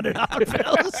over $200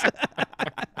 bills.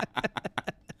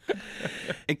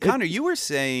 And Conor, you were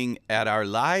saying at our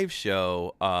live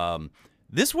show,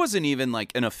 this wasn't even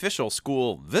an official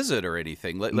school visit or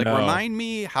anything. No. Remind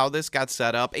me how this got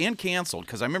set up and canceled,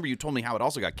 because I remember you told me how it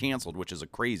also got canceled, which is a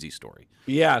crazy story.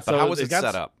 Yeah. But how was it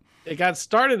set up? It got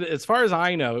started, as far as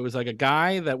I know, it was a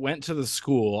guy that went to the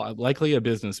school, likely a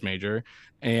business major,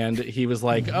 and he was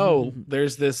like, oh,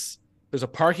 there's a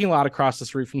parking lot across the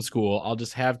street from school. I'll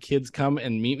just have kids come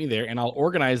and meet me there, and I'll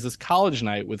organize this college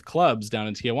night with clubs down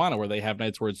in Tijuana, where they have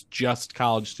nights where it's just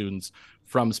college students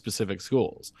from specific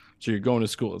schools. So you're going to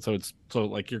school. So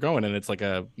you're going, and it's like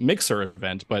a mixer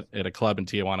event, but at a club in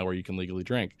Tijuana where you can legally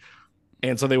drink.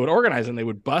 And so they would organize, and they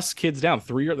would bus kids down.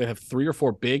 They have 3 or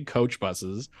 4 big coach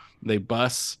buses. They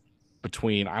bus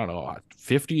between,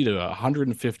 50 to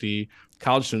 150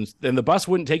 college students. And the bus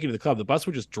wouldn't take you to the club. The bus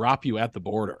would just drop you at the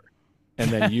border.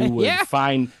 And then you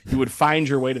would find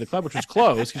your way to the club, which was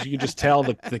close because you could just tell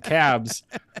the cabs.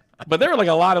 But there were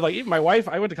a lot of even my wife.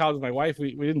 I went to college with my wife.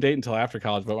 We didn't date until after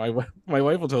college, but my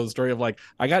wife will tell the story of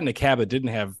I got in a cab that didn't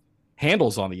have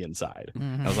handles on the inside.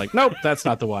 I was like, nope, that's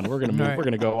not the one. We're gonna move. Right. We're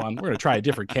gonna go on. We're gonna try a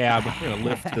different cab. We're gonna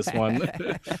lift this one.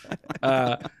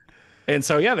 And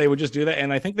so they would just do that.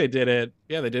 And I think they did it.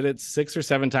 Yeah, they did it 6 or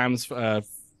 7 times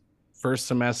first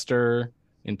semester.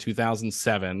 in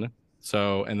 2007.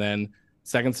 So, and then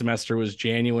second semester was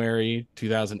January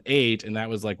 2008, and that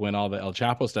was like when all the El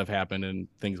Chapo stuff happened and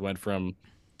things went from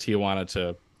Tijuana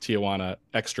to Tijuana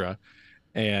Extra.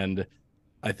 And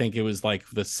I think it was like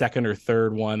the second or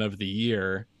third one of the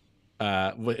year.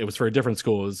 It was for a different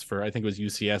school. It was for, I think it was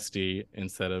UCSD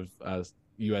instead of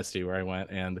USD where I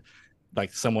went. And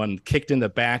like someone kicked in the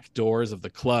back doors of the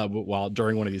club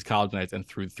during one of these college nights and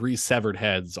threw 3 severed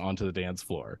heads onto the dance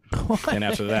floor. What? And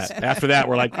after that,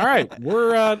 we're like, all right,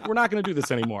 we're not going to do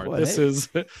this anymore.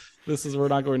 We're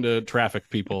not going to traffic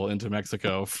people into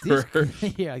Mexico for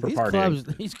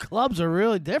partying. These clubs are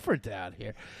really different down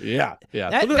here. Yeah.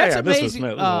 That's amazing.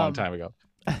 This was a long time ago.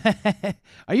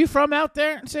 Are you from out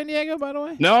there in San Diego, by the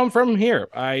way? No, I'm from here.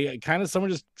 I kind of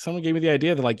someone gave me the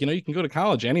idea that, like, you can go to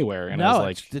college anywhere, and I was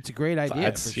like, it's a great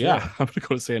idea. Yeah, I'm gonna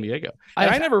go to San Diego. And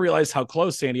I never realized how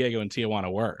close San Diego and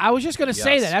Tijuana were. I was just gonna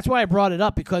say that. That's why I brought it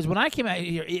up, because when I came out,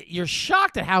 you're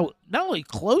shocked at how not only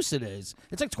close it is.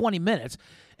 It's like 20 minutes.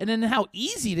 And then how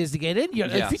easy it is to get in.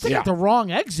 If you take out the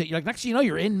wrong exit, you're like, next thing you know,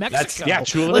 you're in Mexico.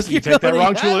 Chula Vista. You take that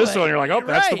wrong Chula Vista, and you're like, oh,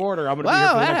 that's the border. I'm going to be here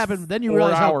for the next happened. Then you 4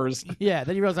 realize hours. Then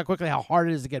you realize how quickly how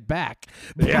hard it is to get back.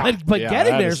 But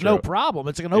getting there is no problem.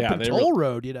 It's like an open toll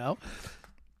road, Yeah,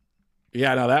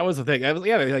 no, that was the thing.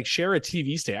 They like share a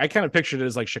TV station. I kind of pictured it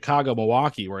as like Chicago,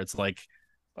 Milwaukee, where it's like,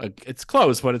 it's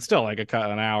close, but it's still like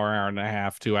an hour and a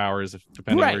half, 2 hours,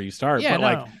 depending where you start. Yeah,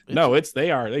 but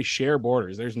they share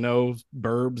borders. There's no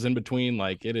burbs in between.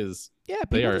 Like it is. Yeah,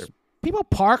 people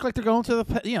park like they're going to the,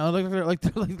 like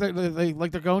they're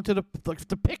going to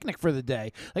the picnic for the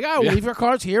day. Like, we'll leave our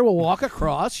cars here. We'll walk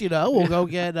across. We'll go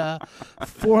get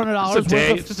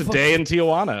 $400. It's just a day in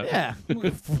Tijuana. Yeah,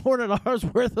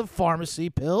 $400 worth of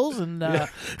pharmacy pills and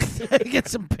get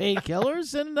some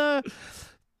painkillers and.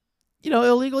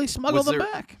 Illegally smuggle them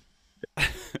back.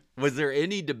 Was there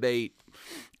any debate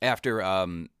after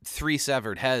 3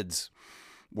 severed heads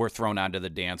were thrown onto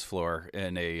the dance floor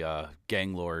in a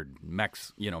gang lord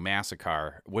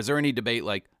massacre? Was there any debate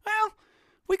like, well,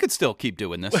 we could still keep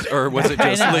doing this? Or was it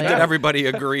just, did everybody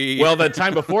agree? Well, the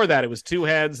time before that, it was 2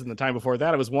 heads, and the time before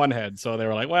that, it was 1 head. So they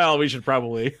were like, well, we should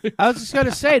probably... I was just going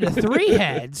to say, the 3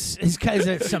 heads is because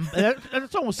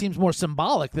it almost seems more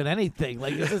symbolic than anything.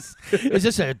 Like, is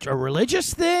this a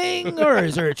religious thing, or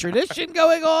is there a tradition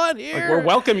going on here? Like, we're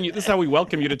welcoming you. This is how we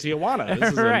welcome you to Tijuana.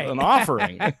 This is an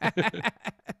offering.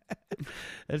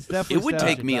 It would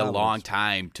take me a long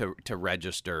time to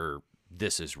register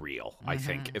this is real. I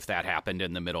think if that happened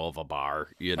in the middle of a bar,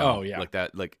 like that,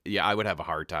 I would have a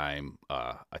hard time,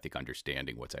 I think,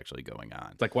 understanding what's actually going on.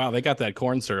 It's like, wow, they got that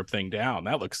corn syrup thing down.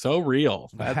 That looks so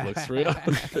real. That looks real.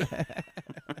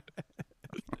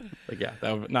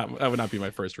 That would not be my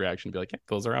first reaction. To be like,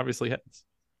 those are obviously heads.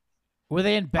 Were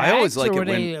they in bags? I always like or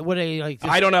it were they like?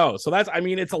 I don't know. So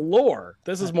it's a lore.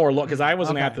 This is more lore because I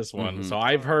wasn't at this one. So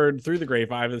I've heard through the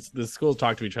grapevine. The schools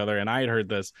talk to each other, and I had heard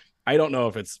this. I don't know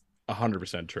if it's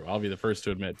 100% true. I'll be the first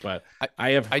to admit, but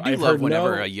I love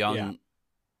whenever a young.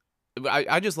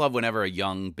 I just love whenever a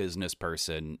young business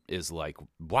person is like,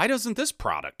 why doesn't this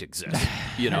product exist?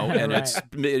 And it's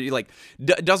like,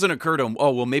 doesn't occur to them,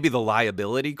 oh, well, maybe the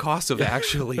liability costs of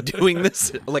actually doing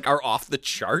this are off the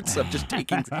charts of just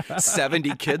taking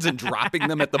 70 kids and dropping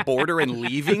them at the border and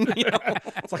leaving.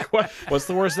 It's like, what's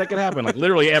the worst that could happen? Like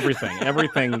literally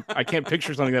everything. I can't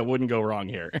picture something that wouldn't go wrong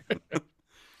here.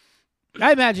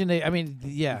 I imagine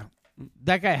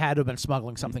that guy had to have been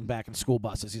smuggling something back in school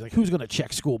buses. He's like, who's going to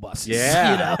check school buses?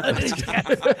 Yeah.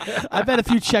 I bet if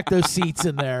you checked those seats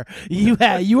in there,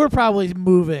 you were probably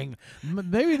moving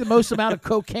maybe the most amount of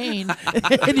cocaine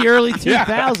in the early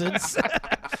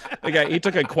 2000s. He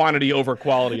took a quantity over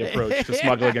quality approach to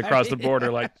smuggling across the border.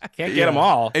 Like, can't get them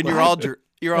all. And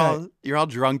you're all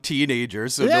drunk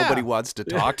teenagers, so nobody wants to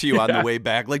talk to you on the way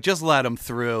back. Like, just let them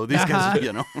through. These guys,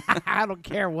 I don't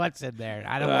care what's in there.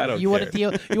 I don't. You want to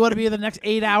deal? You want to be in the next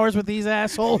 8 hours with these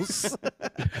assholes?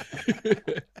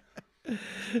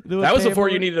 That was before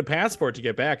you needed a passport to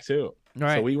get back too.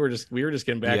 Right. So we were just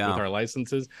getting back with our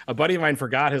licenses. A buddy of mine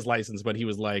forgot his license, but he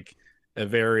was like a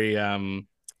very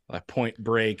Point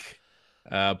Break.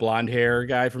 Blonde hair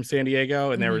guy from San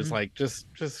Diego, and there was like just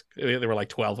there were like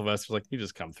 12 of us. Like, you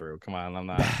just come through. Come on, I'm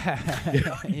not.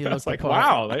 I was like,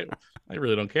 wow, they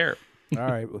really don't care. All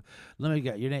right, let me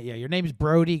get your name. Yeah, your name's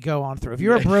Brody. Go on through. If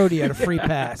you're a Brody, you had a free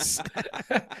pass.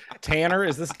 Tanner,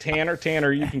 is this Tanner?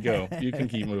 Tanner, you can go. You can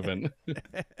keep moving.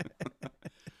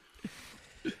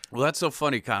 Well, that's so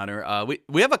funny, Connor.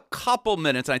 We have a couple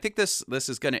minutes, and I think this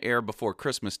is going to air before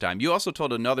Christmas time. You also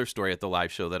told another story at the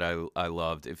live show that I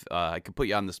loved. If I could put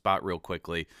you on the spot real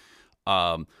quickly.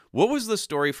 What was the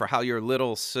story for how your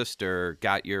little sister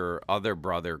got your other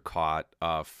brother caught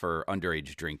for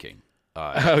underage drinking?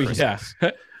 Christmas?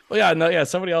 Yeah. Well, yeah.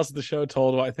 Somebody else at the show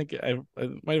told. Well, I think it might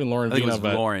have been Lauren Vino.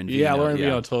 Lauren Vino. Yeah, Lauren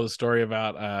Vino told a story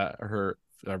about her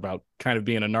about kind of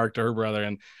being a narc to her brother,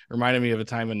 and reminded me of a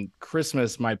time in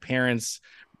Christmas. My parents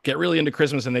get really into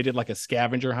Christmas, and they did like a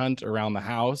scavenger hunt around the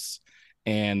house,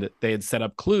 and they had set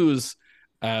up clues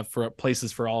for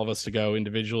places for all of us to go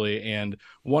individually, and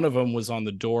one of them was on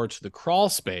the door to the crawl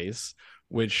space,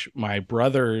 which my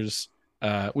brothers,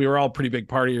 we were all pretty big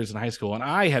partiers in high school, and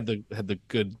I had the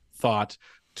good thought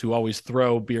to always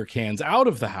throw beer cans out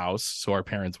of the house so our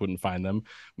parents wouldn't find them.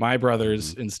 My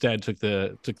brothers instead took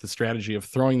the strategy of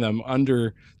throwing them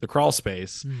under the crawl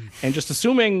space and just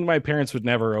assuming my parents would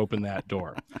never open that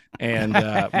door. And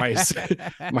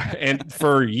and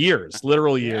for years,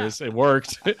 literal years, it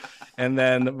worked. And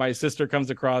then my sister comes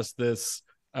across this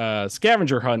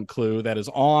scavenger hunt clue that is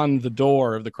on the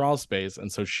door of the crawl space, and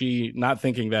so she, not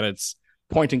thinking that it's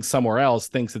pointing somewhere else,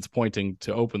 thinks it's pointing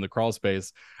to open the crawl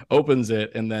space, opens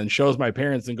it, and then shows my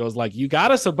parents and goes like, "You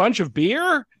got us a bunch of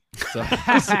beer?" So,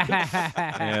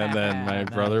 and then my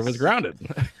brother was grounded.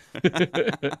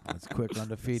 That's quick on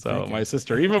the feet. So my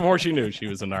sister, even before she knew, she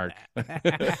was a narc.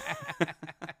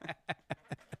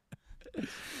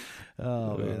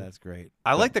 Oh man, that's great.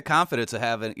 I like the confidence of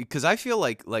having, because I feel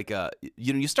like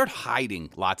you start hiding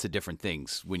lots of different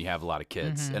things when you have a lot of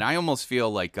kids, and I almost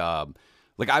feel like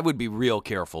I would be real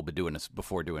careful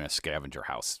before doing a scavenger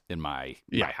house in my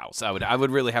house. I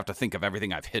would really have to think of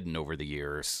everything I've hidden over the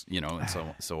years,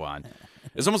 and so on.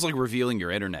 It's almost like revealing your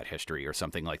internet history or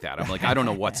something like that. I'm like, I don't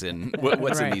know what's in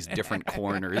in these different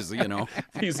corners,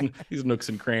 These nooks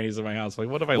and crannies of my house. Like,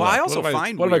 what have I? Well, left? I also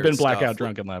find what have I been weird blackout stuff.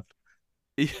 drunk and left?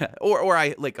 Yeah, or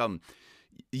I like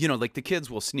like the kids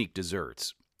will sneak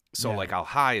desserts. So like I'll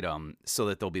hide them so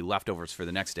that there'll be leftovers for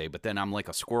the next day. But then I'm like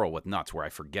a squirrel with nuts where I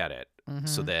forget it.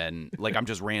 So then like I'm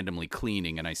just randomly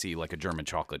cleaning and I see like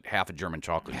half a German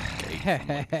chocolate cake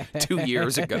from like 2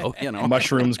 years ago.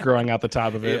 Mushrooms growing out the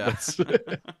top of it. Yeah.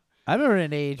 I remember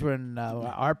an age when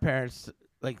our parents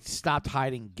like stopped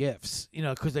hiding gifts,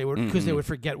 because they would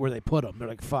forget where they put them. They're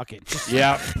like, "Fuck it,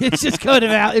 it's just going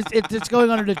out. It's going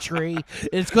under the tree.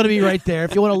 It's going to be right there.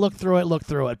 If you want to look through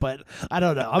it. But I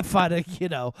don't know. I'm finding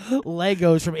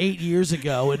Legos from 8 years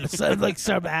ago and like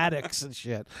some attics and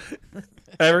shit.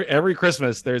 Every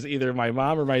Christmas, there's either my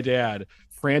mom or my dad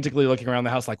frantically looking around the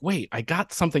house like, "Wait, I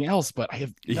got something else, but I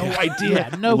have no idea."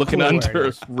 Looking clue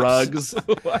under rugs.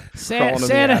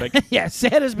 Santa,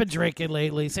 Santa's been drinking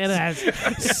lately. Santa's.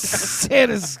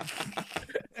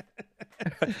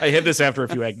 I hid this after a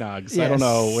few eggnogs. I don't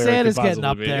know where Santa's it could getting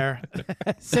up possibly be. there.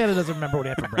 Santa doesn't remember what he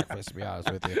had for breakfast, to be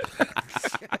honest with you.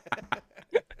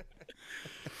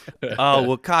 Oh,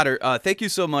 well, Cotter, thank you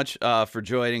so much for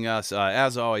joining us.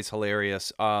 As always,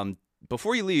 hilarious.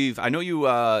 Before you leave, I know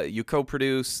you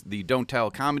co-produce the Don't Tell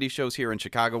comedy shows here in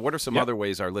Chicago. What are some other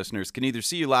ways our listeners can either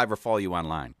see you live or follow you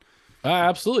online?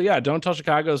 Absolutely, yeah. Don't Tell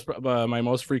Chicago is my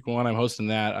most frequent one. I'm hosting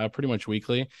that pretty much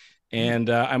weekly. And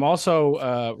I'm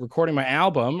also recording my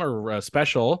album or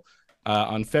special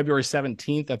on February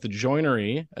 17th at the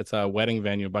Joinery. It's a wedding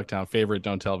venue, Bucktown favorite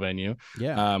Don't Tell venue.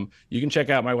 Yeah. You can check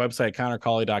out my website,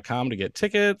 ConorCawley.com, to get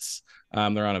tickets.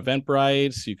 They're on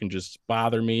Eventbrite, so you can just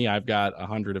bother me. I've got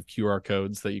 100 of QR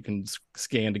codes that you can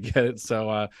scan to get it.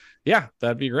 So,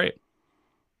 that'd be great.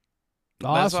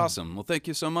 Awesome. That's awesome. Well, thank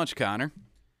you so much, Connor.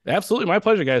 Absolutely. My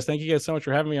pleasure, guys. Thank you guys so much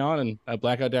for having me on. And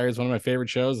Blackout Diaries is one of my favorite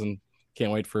shows, and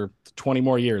can't wait for 20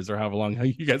 more years or however long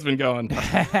you guys been going.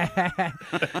 That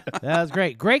was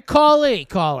great. Great caller.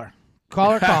 Caller.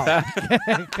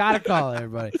 Gotta call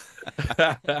everybody.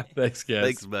 Thanks, guys.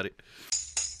 Thanks, buddy.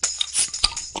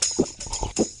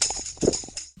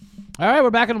 All right,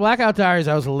 we're back in the Blackout Diaries.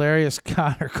 That was hilarious.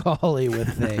 Conor Cawley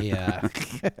with a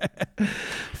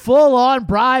full-on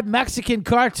bribe Mexican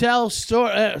cartel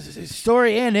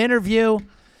story and interview.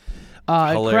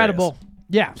 Incredible.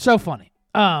 Yeah, so funny.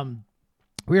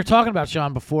 We were talking about,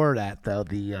 Sean, before that, though,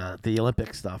 the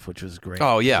Olympic stuff, which was great.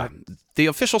 Oh, yeah. The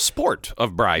official sport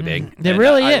of bribing. It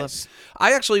really is.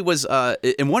 I actually was, I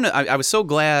was so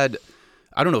glad.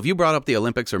 I don't know if you brought up the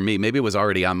Olympics or me. Maybe it was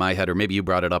already on my head, or maybe you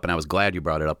brought it up, and I was glad you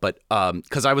brought it up. But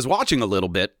because I was watching a little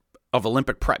bit of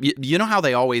Olympic prep. You know how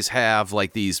they always have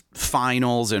like these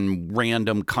finals in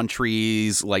random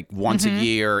countries like once a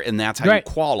year, and that's how you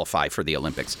qualify for the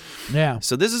Olympics. Yeah.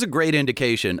 So this is a great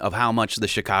indication of how much the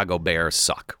Chicago Bears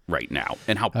suck right now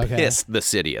and how pissed the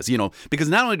city is. Because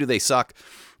not only do they suck,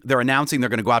 they're announcing they're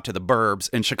going to go out to the burbs,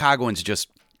 and Chicagoans just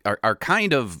are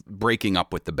kind of breaking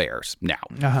up with the Bears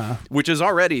now, which is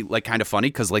already like kind of funny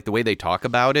because like the way they talk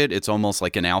about it, it's almost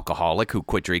like an alcoholic who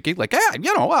quit drinking. Like,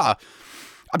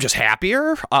 I'm just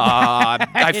happier.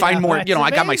 I find more, I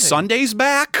got my Sundays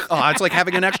back. It's like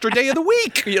having an extra day of the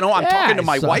week. I'm talking to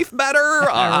my wife better.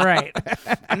 Right.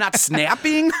 I'm not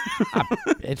snapping. I'm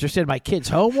interested in my kids'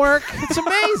 homework. It's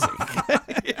amazing.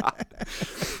 Yeah.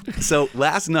 So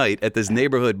last night at this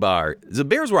neighborhood bar, the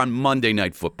Bears were on Monday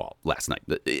Night Football last night,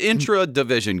 the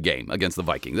intra-division game against the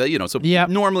Vikings. So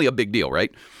normally a big deal,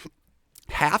 right?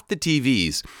 Half the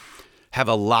TVs have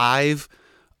a live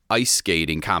ice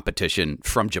skating competition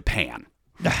from Japan.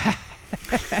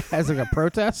 As like a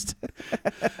protest?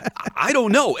 I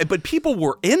don't know, but people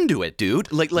were into it,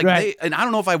 dude. Like right. and I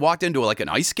don't know if I walked into like an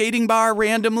ice skating bar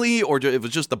randomly or it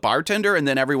was just the bartender, and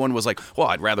then everyone was like, "Well,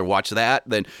 I'd rather watch that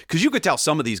than," because you could tell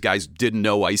some of these guys didn't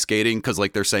know ice skating because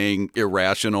like they're saying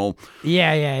irrational.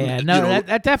 Yeah. No,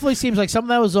 that definitely seems like something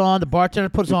that was on. The bartender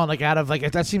puts on like out of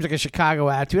like that seems like a Chicago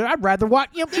attitude. I'd rather watch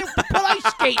put ice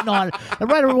skating on.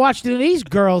 I'd rather watch these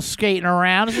girls skating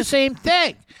around. It's the same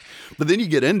thing. But then you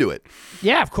get into it.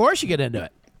 Yeah, of course you get into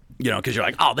it. Because you're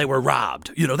like, oh, they were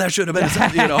robbed. That should have been,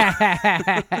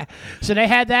 So they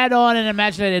had that on, and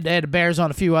imagine they had the Bears on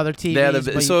a few other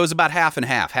TVs. So it was about half and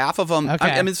half. Half of them,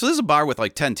 okay. so this is a bar with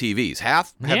like 10 TVs.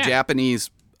 Half have Japanese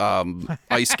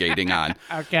ice skating on.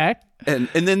 Okay. And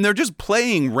then they're just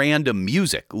playing random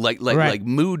music, like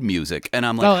mood music, and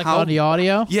I'm like, how on the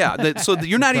audio? Yeah, so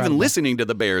you're not even listening to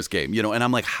the Bears game, and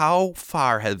I'm like, how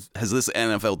far has this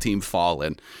NFL team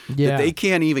fallen that they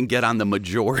can't even get on the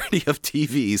majority of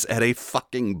TVs at a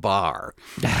fucking bar?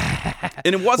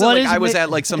 And it wasn't I was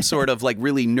at like some sort of like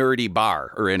really nerdy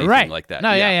bar or anything like that.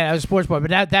 No, yeah, it was a sports bar,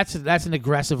 but that's an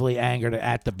aggressively angered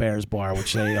at the Bears bar,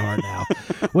 which they are now,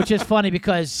 which is funny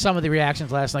because some of the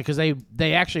reactions last night because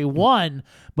they actually won.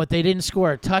 But they didn't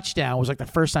score a touchdown. It was like the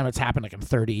first time it's happened like in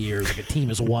 30 years. Like a team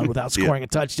has won without scoring a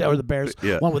touchdown, or the Bears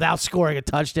won without scoring a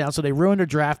touchdown. So they ruined their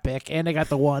draft pick, and they got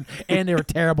the one, and they were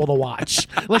terrible to watch.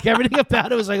 Like everything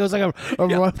about it was like a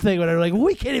rough thing. Where they're like,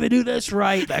 we can't even do this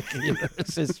right.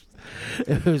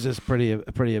 It was just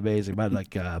pretty amazing. But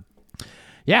like.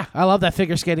 Yeah, I love that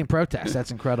figure skating protest.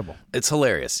 That's incredible. It's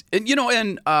hilarious. And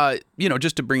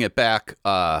just to bring it back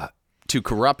to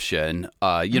corruption,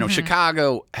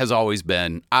 Chicago has always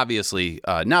been obviously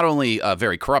not only a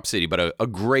very corrupt city, but a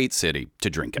great city to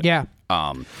drink in. Yeah.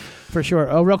 For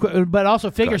sure. Oh, real quick, but also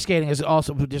figure skating is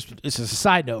also it's a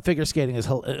side note. Figure skating has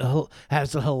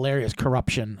a hilarious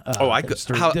corruption.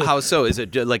 History. How so? Is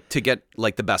it like to get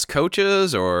like the best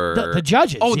coaches or the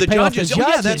judges? Oh, the judges.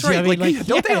 Yeah, that's right.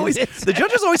 Don't they always? The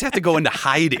judges always have to go into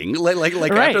hiding, like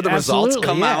right, after the results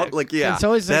come out. Like it's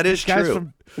always that is guys true.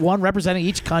 From one representing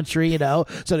each country, so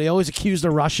they always accuse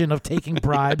the Russian of taking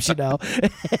bribes,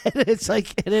 It's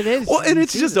like, and it is. Well, and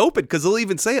it's just open because they'll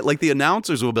even say it. Like the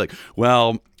announcers will be like,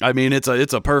 "Well, I mean, it's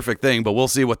a perfect thing, but we'll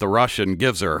see what the Russian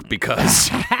gives her because,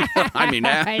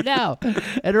 I know."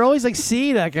 And they're always like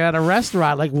seen like at a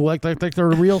restaurant, like they're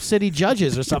real city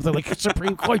judges or something, like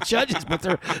Supreme Court judges, but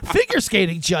they're figure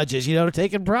skating judges,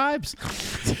 taking bribes.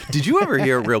 Did you ever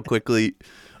hear real quickly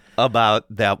about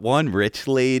that one rich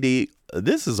lady?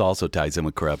 This is also ties in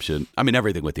with corruption. I mean,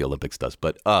 everything with the Olympics does,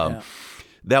 but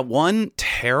that one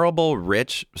terrible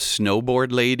rich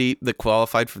snowboard lady that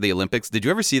qualified for the Olympics. Did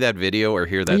you ever see that video or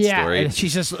hear that story? Yeah, she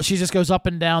just goes up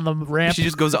and down the ramp. She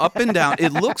just goes up and down.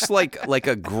 It looks like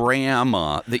a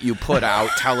grandma that you put out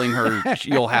telling her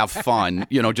you'll have fun.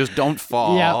 Just don't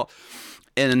fall. Yeah.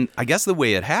 And I guess the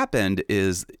way it happened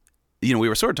is, we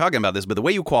were sort of talking about this, but the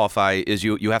way you qualify is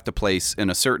you have to place in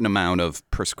a certain amount of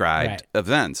prescribed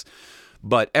events.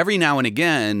 But every now and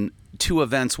again, two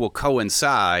events will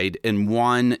coincide, and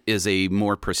one is a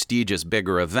more prestigious,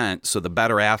 bigger event, so the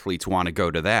better athletes want to go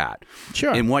to that.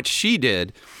 Sure. And what she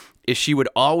did is she would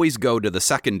always go to the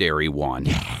secondary one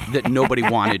that nobody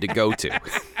wanted to go to.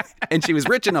 And she was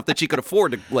rich enough that she could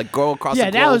afford to go across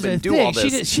the globe and do all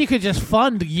this. She could just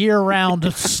fund year-round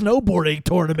snowboarding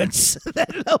tournaments that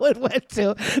no one went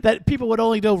to, that people would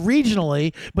only do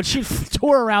regionally, but she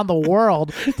toured around the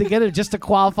world to get it just to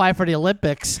qualify for the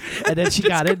Olympics, and then she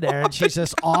got in there, and she's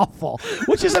just awful,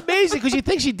 which is amazing because you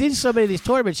think she did so many of these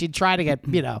tournaments, she'd try to get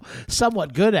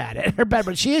somewhat good at it.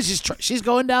 But she is she's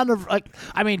going down to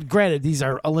granted these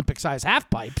are Olympic-sized half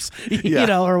pipes,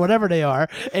 or whatever they are,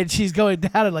 and she's going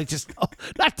down and just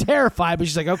not terrified, but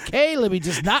she's like, okay, let me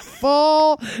just not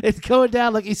fall. It's going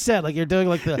down like you said, like you're doing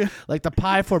like the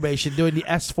pie formation, doing the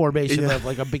S formation of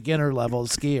like a beginner level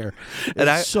skier.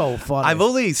 It's so funny. I've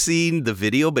only seen the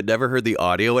video but never heard the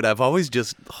audio, and I've always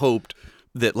just hoped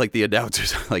that like the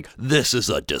announcers are like, this is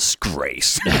a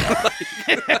disgrace to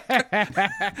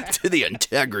the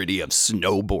integrity of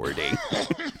snowboarding.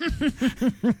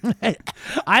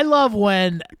 I love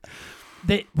when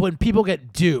people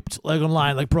get duped, like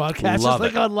online, like broadcasters, Love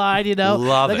like it. online,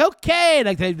 Love like it. okay,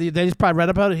 like they just probably read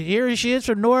about it. Here she is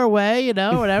from Norway,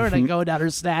 whatever. And they go down her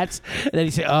stats, and then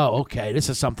you say, oh, okay, this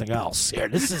is something else here.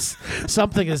 This is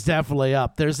something is definitely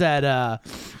up. There's that.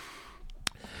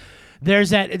 They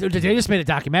just made a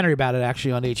documentary about it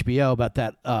actually on HBO about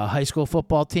that high school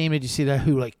football team. Did you see that?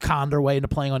 Who like conned their way into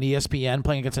playing on ESPN,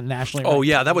 playing against a nationally. Oh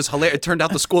yeah, that was hilarious. It turned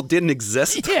out the school didn't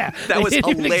exist. Yeah, that was they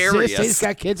didn't even hilarious. exist. They just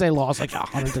got kids. They lost like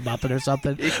 100-0 or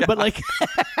something. Yeah. But like,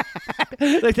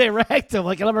 like they ranked them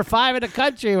like number 5 in the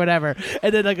country or whatever,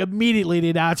 and then like immediately they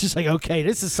announced just like, okay,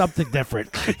 this is something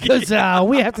different because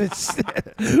we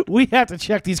have to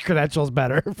check these credentials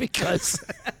better because.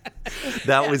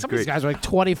 That was some great. These guys are like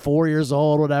 24 years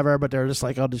old, whatever, but they're just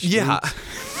like on the streets. Yeah,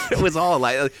 it was all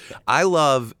like I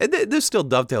love. And this still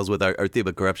dovetails with our theme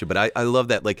of corruption, but I love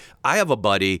that. Like I have a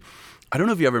buddy. I don't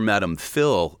know if you ever met him,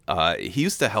 Phil. He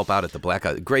used to help out at the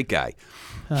Blackout. Great guy.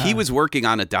 He was working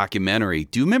on a documentary.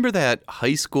 Do you remember that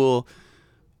high school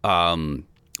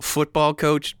football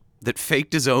coach that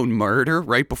faked his own murder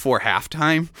right before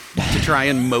halftime to try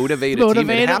and motivate a team?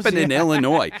 It happened in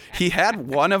Illinois. He had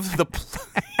one of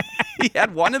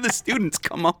the students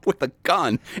come up with a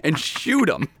gun and shoot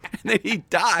him, and then he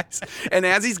dies. And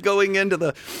as he's going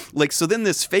into so then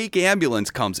this fake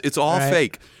ambulance comes. It's all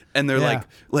fake. And they're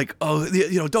like, oh,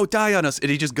 don't die on us. And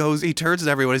he just goes, he turns to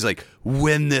everyone. He's like,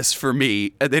 win this for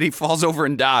me. And then he falls over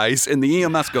and dies. And the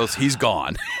EMS goes, he's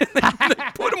gone. And they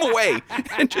put him away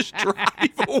and just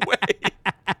drive away.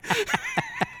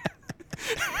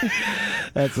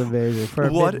 That's amazing. For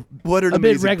what an amazing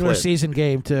mid-regular plan. season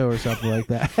game too, or something like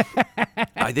that.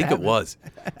 I think it was.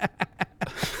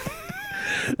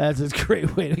 That's a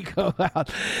great way to go out.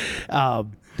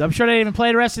 I'm sure they didn't even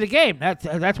play the rest of the game.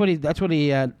 That's what he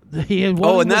had.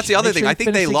 Oh, and that's the other thing. I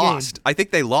think they lost. I think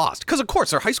they lost because, of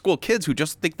course, they're high school kids who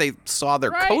just think they saw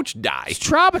their coach die. It's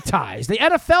traumatized. The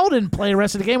NFL didn't play the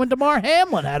rest of the game when DeMar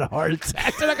Hamlin had a heart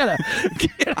attack. They're not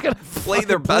gonna play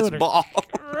their best ball.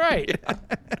 Right.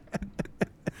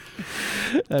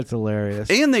 That's hilarious.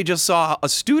 And they just saw a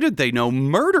student they know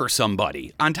murder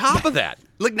somebody on top of that.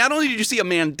 Like, not only did you see a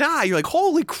man die, you're like,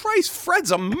 holy Christ,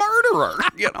 Fred's a murderer,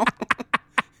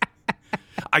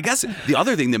 I guess the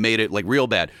other thing that made it like real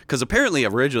bad, because apparently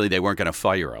originally they weren't going to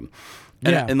fire him.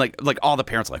 And like all the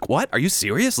parents are like, what? Are you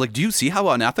serious? Like, do you see how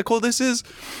unethical this is?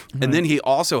 Right. And then he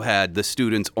also had the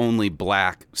student's only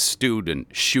black student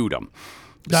shoot him.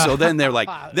 So then they're like,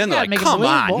 come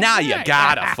on, now you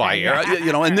gotta fire,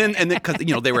 and then because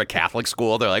they were a Catholic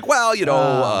school, they're like,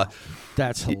 well,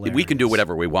 that's hilarious. We can do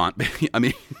whatever we want. I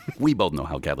mean, we both know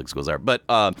how Catholic schools are, but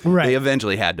they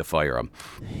eventually had to fire him.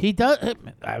 He does.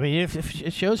 I mean,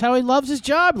 it shows how he loves his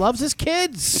job, loves his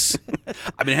kids.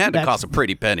 I mean, it had to cost a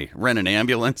pretty penny. Rent an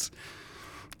ambulance,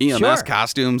 EMS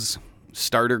costumes,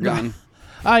 starter gun.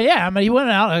 Oh yeah, I mean, he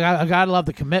went out. I gotta love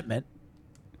the commitment.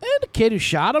 And the kid who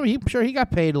shot him, I'm sure he got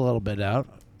paid a little bit out.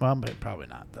 Well, but probably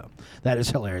not, though. That is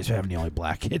hilarious. We're having the only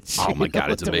black kids. Oh, my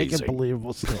God, it's amazing. Make a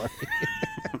believable story.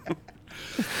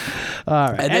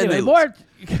 All right. And anyway, more.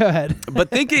 Go ahead.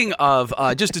 But thinking of,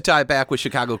 just to tie it back with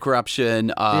Chicago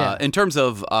corruption, in terms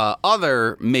of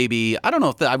other, maybe, I don't know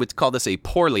if I would call this a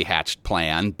poorly hatched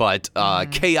plan, but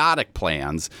chaotic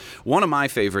plans. One of my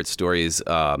favorite stories,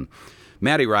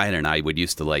 Maddie Ryan and I would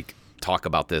used to talk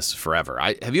about this forever.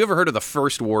 Have you ever heard of the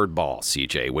First Ward Ball,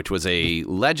 CJ, which was a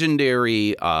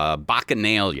legendary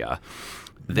bacchanalia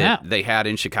that they had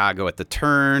in Chicago at the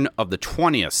turn of the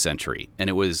 20th century? And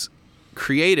it was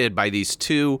created by these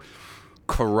two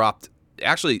corrupt,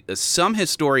 actually, some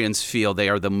historians feel they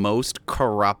are the most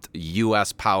corrupt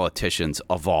U.S. politicians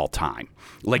of all time.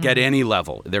 At any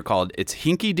level. It's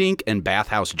Hinky Dink and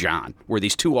Bathhouse John, were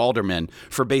these two aldermen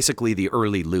for basically the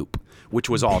early loop, which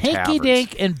was all taverns. Hinky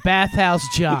Dink and Bathhouse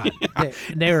John.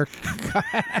 They were...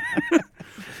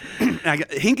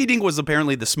 Hinky Dink was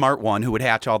apparently the smart one who would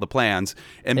hatch all the plans,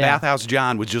 and Bathhouse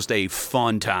John was just a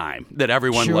fun time that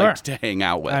everyone liked to hang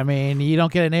out with. I mean, you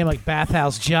don't get a name like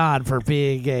Bathhouse John for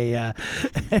being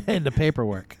in the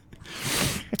paperwork.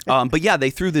 But yeah, they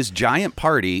threw this giant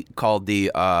party called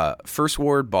the First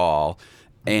Ward Ball,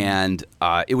 and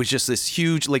it was just this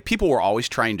huge. People were always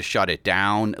trying to shut it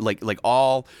down.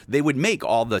 They would make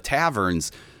all the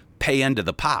taverns pay into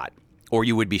the pot, or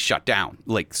you would be shut down.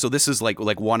 So this is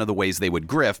like one of the ways they would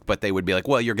grift, but they would be like,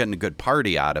 well, you're getting a good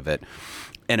party out of it.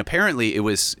 And apparently it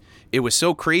was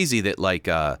so crazy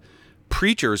that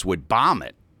preachers would bomb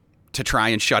it to try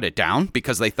and shut it down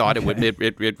because they thought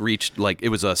it reached, like, it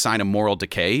was a sign of moral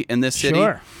decay in this city.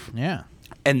 Sure. Yeah.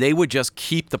 And they would just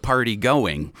keep the party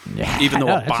going, even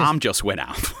though a bomb just went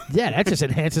out. Yeah, that just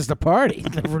enhances the party.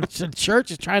 The church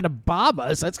is trying to bomb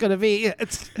us. That's going to be...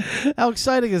 how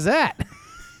exciting is that?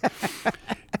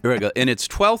 Here we go. In its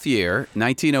 12th year,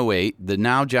 1908, the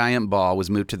now giant ball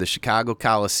was moved to the Chicago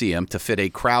Coliseum to fit a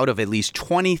crowd of at least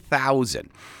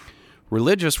 20,000.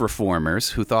 Religious reformers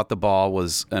who thought the ball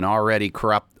was already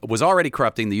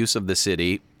corrupting the use of the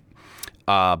city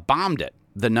bombed it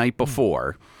the night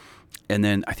before. And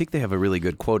then I think they have a really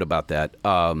good quote about that.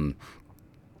 But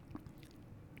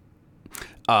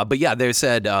yeah, they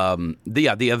said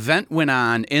the event went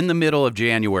on in the middle of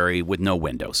January with no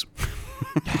windows.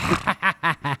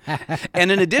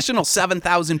 And an additional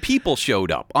 7,000 people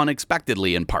showed up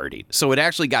unexpectedly and partied. So it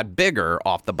actually got bigger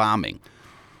off the bombing.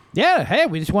 Yeah, hey,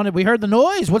 we heard the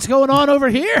noise. What's going on over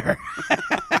here?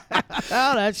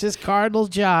 Oh, that's just Cardinal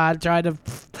John trying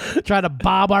to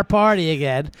bomb our party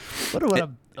again. Wonder what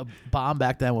a bomb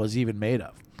back then was even made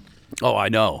of. Oh, I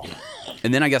know.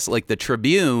 And then I guess like the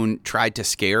Tribune tried to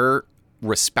scare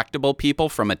respectable people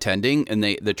from attending, and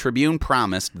the Tribune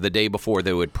promised the day before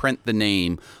they would print the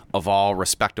name of all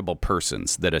respectable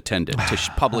persons that attended to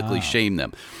publicly shame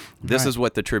them. This is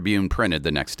what the Tribune printed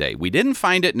the next day. We didn't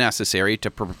find it necessary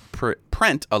to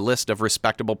print a list of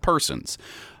respectable persons.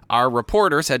 Our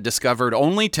reporters had discovered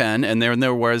only 10, and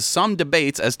there was some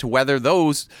debates as to whether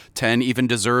those 10 even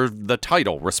deserved the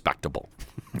title respectable.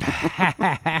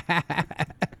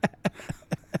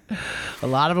 A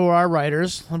lot of them were our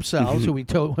writers themselves who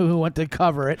went to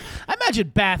cover it. I imagine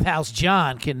Bathhouse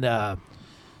John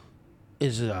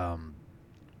is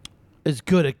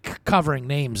good at covering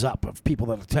names up of people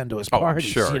that attend to his parties.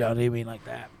 Sure. You know what I mean, like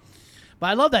that. But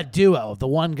I love that duo. The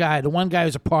one guy who's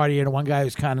a partier, and the one guy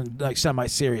who's kind of like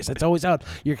semi-serious. It's always out.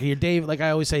 You're Dave, like I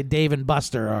always say, Dave and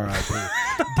Buster are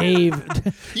Dave.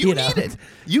 You need it.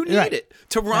 You need it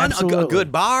to run a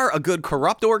good bar, a good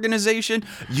corrupt organization.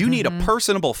 You need a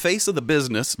personable face of the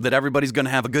business that everybody's going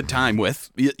to have a good time with,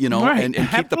 and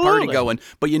keep the party going.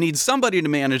 But you need somebody to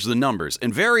manage the numbers,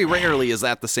 and very rarely is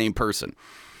that the same person.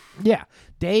 Yeah,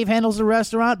 Dave handles the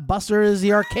restaurant. Buster is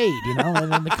the arcade.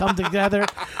 And then they come together.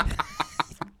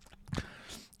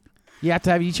 You have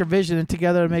to have each your vision, and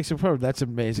together it makes it perfect. That's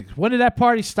amazing. When did that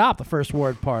party stop? The first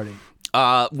word party.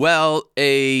 Well,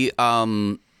 a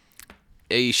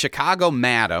Chicago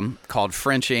madam called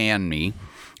French Annie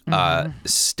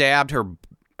stabbed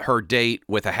her date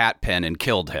with a hat pin and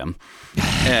killed him.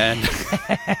 And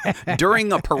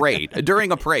during a parade.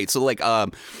 So like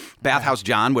Bathhouse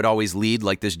John would always lead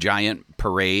like this giant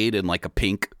parade in like a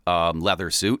pink leather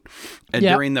suit. And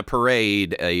during the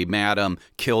parade, a madam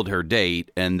killed her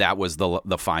date, and that was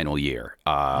the final year.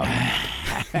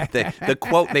 The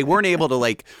quote, they weren't able to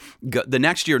like go, the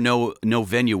next year. No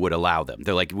venue would allow them.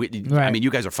 They're like, I mean,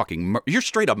 you guys are you're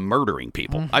straight up murdering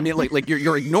people. I mean, like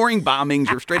you're ignoring bombings.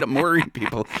 You're straight up murdering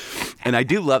people. And I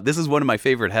do love, this is one of my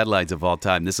favorite headlines of all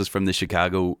time. This is from the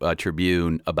Chicago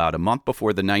Tribune about a month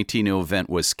before the 1900 event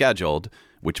was scheduled,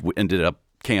 which ended up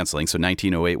canceling. So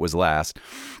 1908 was last.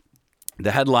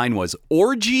 The headline was,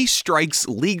 "Orgy Strikes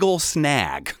Legal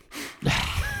Snag."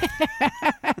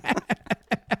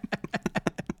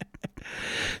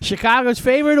 Chicago's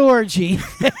favorite orgy.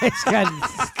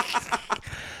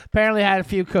 Apparently had a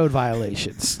few code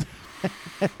violations.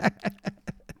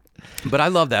 But I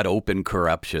love that open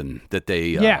corruption that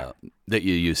that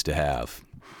you used to have.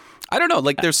 I don't know.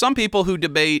 Like, there's some people who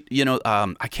debate,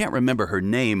 I can't remember her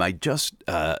name. I just,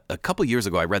 a couple years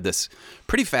ago, I read this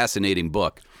pretty fascinating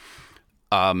book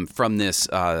from this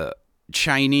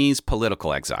Chinese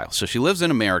political exile. So she lives in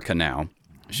America now.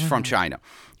 She's from China.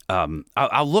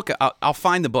 I'll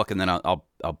find the book, and then I'll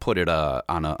put it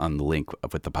on the link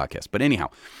with the podcast. But anyhow,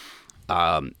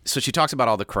 so she talks about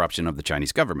all the corruption of the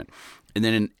Chinese government. And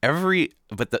then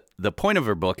but the point of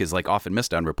her book is like often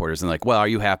missed on reporters. And like, well, are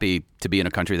you happy to be in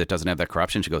a country that doesn't have that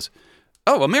corruption? She goes,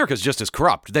 oh, America's just as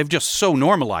corrupt. They've just so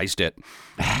normalized it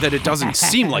that it doesn't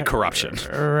seem like corruption.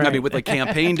 Right. I mean, with like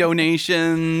campaign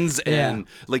donations and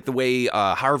like the way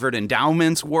Harvard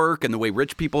endowments work and the way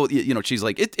rich people, she's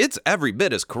like, it's every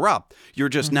bit as corrupt. You're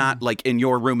just not like in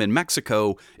your room in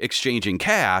Mexico exchanging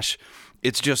cash.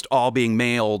 It's just all being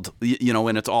mailed,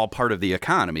 and it's all part of the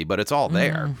economy, but it's all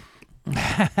there.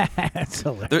 That's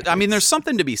hilarious. There's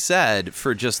something to be said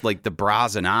for just like the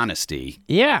brazen honesty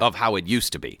of how it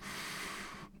used to be.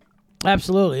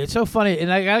 Absolutely, it's so funny,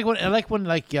 and I like when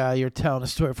you're telling a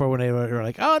story for when they were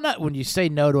like, oh, not when you say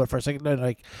no to it for a second,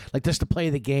 like just to play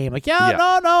the game, like no,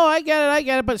 I get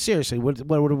it, but seriously, what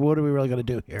are we really gonna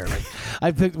do here? Like,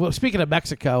 I think, well, speaking of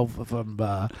Mexico from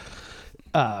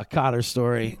Connor's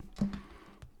story.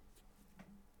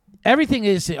 Everything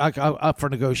is up for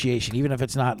negotiation, even if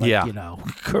it's not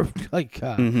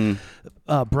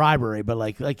bribery, but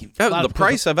like the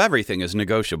price of everything is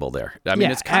negotiable there. I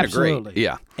mean, it's kind of great.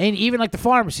 Yeah, and even like the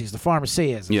pharmacy, as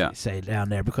they say down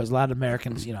there, because a lot of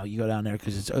Americans, you go down there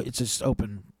because it's just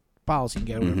open policy and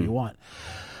get whatever you want.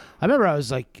 I remember I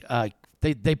was like,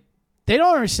 they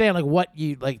don't understand like what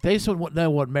you like. They just don't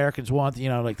know what Americans want.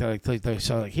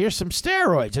 So here's some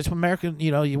steroids. That's what American.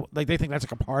 They think that's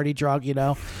like a party drug.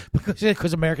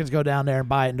 Because Americans go down there and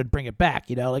buy it and bring it back.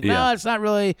 No, it's not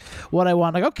really what I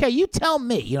want. Like, okay, you tell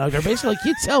me. They're basically like,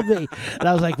 you tell me. And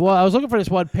I was like, well, I was looking for this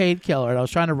one painkiller and I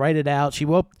was trying to write it out. She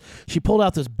pulled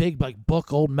out this big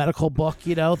book, old medical book.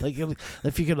 Like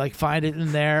if you could find it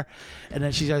in there. And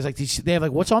then she was like, they have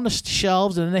what's on the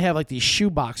shelves, and then they have these shoe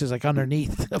boxes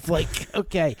underneath of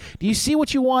okay, do you see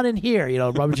what you want in here?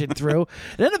 Rummaging through.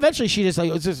 And then eventually she just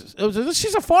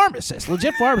she's a pharmacist,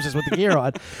 legit pharmacist with the gear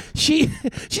on. She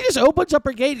just opens up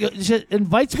her gate, she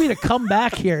invites me to come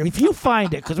back here if you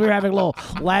find it, because we were having a little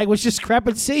language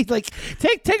discrepancy. Take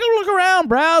a look around,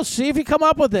 browse, see if you come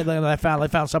up with it. And I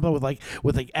found something with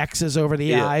X's over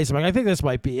the eyes. I'm like, I think this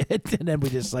might be it. And then we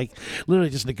just literally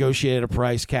just negotiated a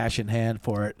price, cash in hand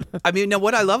for it. I mean, now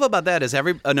what I love about that is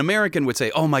an American would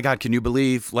say, "Oh my God, can you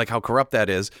believe how corrupt that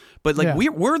is?" But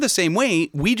we're the same way.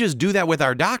 We just do that with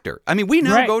our doctor. I mean, we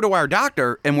now go to our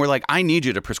doctor and we're like, "I need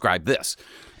you to prescribe this."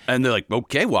 And they're like,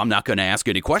 "Okay, well, I'm not going to ask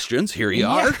any questions. Here you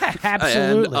are."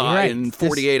 Absolutely. And in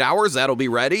 48 hours, that'll be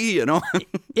ready,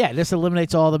 Yeah, this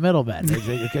eliminates all the middlemen.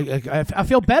 I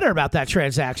feel better about that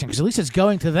transaction because at least it's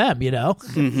going to them,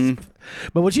 Mm-hmm.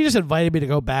 But when she just invited me to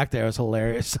go back there, it was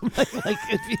hilarious.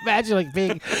 If you imagine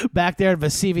being back there at a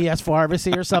CVS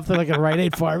pharmacy or something, like a Rite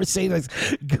Aid pharmacy,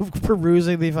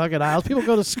 perusing the fucking aisles. People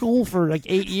go to school for 8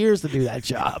 years to do that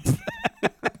job.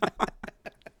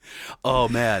 Oh,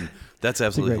 man. That's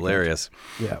absolutely hilarious.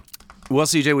 Yeah. Well,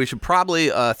 CJ, we should probably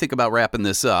think about wrapping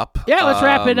this up. Yeah, let's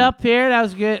wrap it up here. That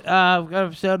was good. We've got an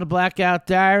episode of the Blackout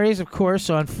Diaries, of course,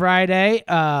 on Friday.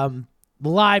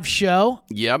 Live show.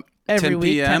 Yep. Every 10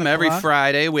 week, p.m. 10 every o'clock.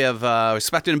 Friday. We have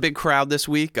expecting a big crowd this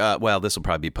week. Well, this will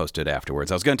probably be posted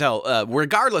afterwards. I was going to tell,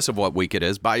 regardless of what week it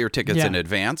is, buy your tickets in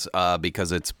advance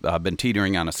because it's been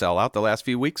teetering on a sellout the last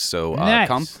few weeks. So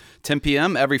come 10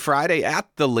 p.m. every Friday at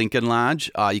the Lincoln Lodge.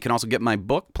 You can also get my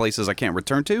book, Places I Can't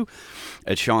Return To,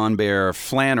 at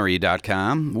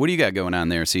SeanBearFlannery.com. What do you got going on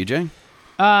there, CJ?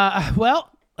 Well,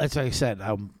 that's like I said.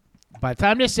 By the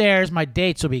time this airs, my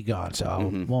dates will be gone, so I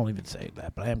won't even say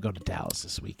that. But I am going to Dallas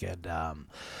this weekend.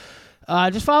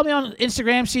 Just follow me on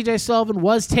Instagram. CJ Sullivan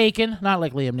was taken, not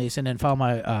like Liam Neeson, and follow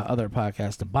my other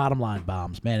podcast, The Bottom Line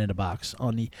Bombs, Man in the Box,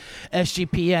 on the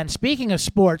SGPN. Speaking of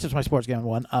sports, that's my sports game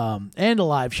one, and a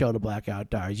live show, The Blackout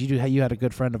Diaries. You had a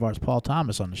good friend of ours, Paul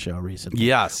Thomas, on the show recently.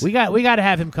 Yes, we got to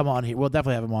have him come on here. We'll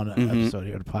definitely have him on an episode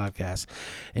here of the podcast.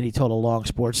 And he told a long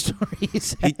sports story.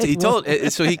 He told,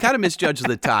 so he kind of misjudged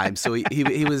the time. So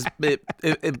he was it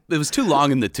was too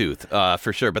long in the tooth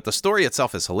for sure. But the story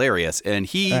itself is hilarious, and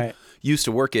he. Right. Used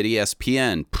to work at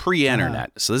ESPN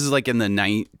pre-internet. So this is in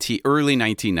the early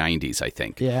 1990s, I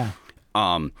think. Yeah.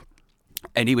 And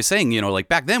he was saying,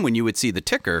 back then when you would see the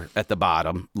ticker at the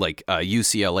bottom,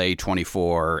 UCLA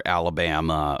 24,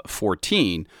 Alabama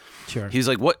 14. Sure. He's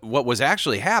like, what was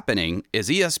actually happening is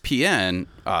ESPN,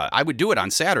 I would do it on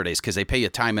Saturdays because they pay you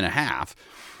time and a half,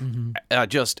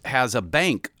 just has a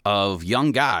bank of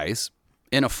young guys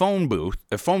in a phone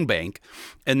bank,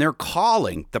 and they're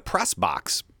calling the press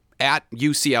box at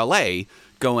UCLA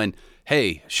going,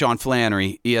 "Hey, Sean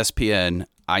Flannery, ESPN,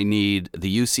 I need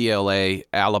the UCLA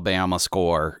Alabama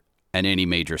score and any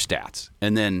major stats."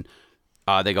 And then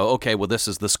they go, "Okay, well, this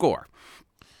is the score."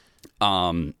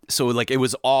 So it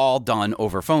was all done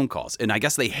over phone calls. And I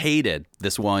guess they hated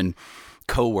this one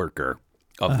coworker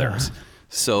of theirs.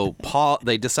 So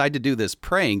they decide to do this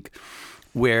prank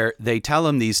where they tell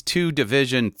him these two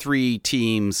Division III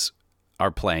teams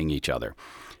are playing each other.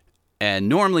 And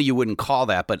normally you wouldn't call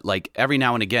that, but every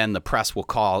now and again, the press will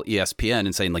call ESPN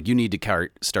and saying you need to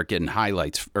start getting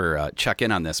highlights or check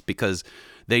in on this, because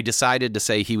they decided to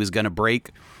say he was going to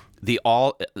break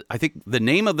I think the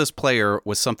name of this player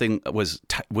was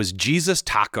Jesus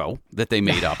Taco that they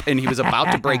made up, and he was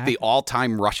about to break the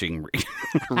all-time rushing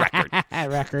record.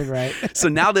 Record, right? So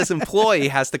now this employee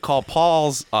has to call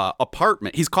Paul's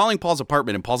apartment. He's calling Paul's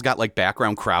apartment, and Paul's got like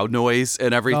background crowd noise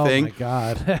and everything. Oh my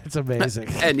God, that's amazing.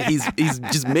 And he's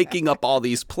just making up all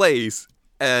these plays,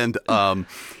 and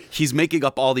he's making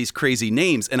up all these crazy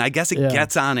names, and I guess it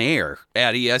gets on air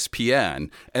at ESPN,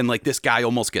 and like this guy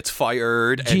almost gets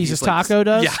fired. Jesus Taco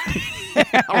does? Yeah.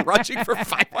 Rushing for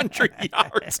 500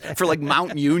 yards for like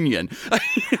Mount Union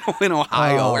in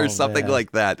Ohio or something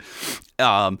like that.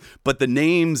 But the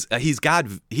names,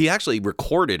 he actually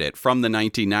recorded it from the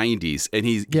 1990s,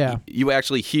 and you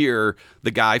actually hear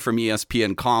the guy from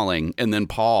ESPN calling, and then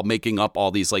Paul making up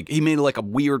all these, like, he made like a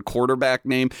weird quarterback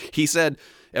name. He said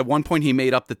at one point he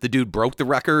made up that the dude broke the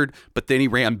record, but then he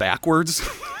ran backwards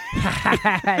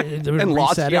and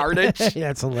lost yardage.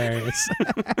 That's hilarious.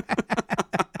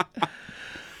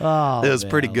 It was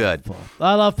pretty good.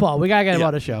 I love Paul. We gotta get him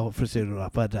on the show for soon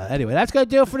enough. But anyway, that's gonna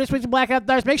do it for this week's Blackout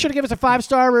Diaries. Make sure to give us a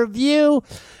 5-star review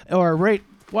or rate.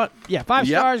 What? Yeah, 5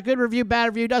 stars. Good review, bad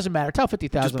review, doesn't matter. Tell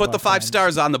 50,000. Just put the 5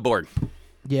 stars on the board.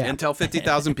 Yeah, and tell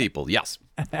 50,000 people. Yes.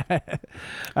 All right,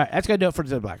 that's gonna do it for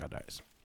the Blackout Diaries.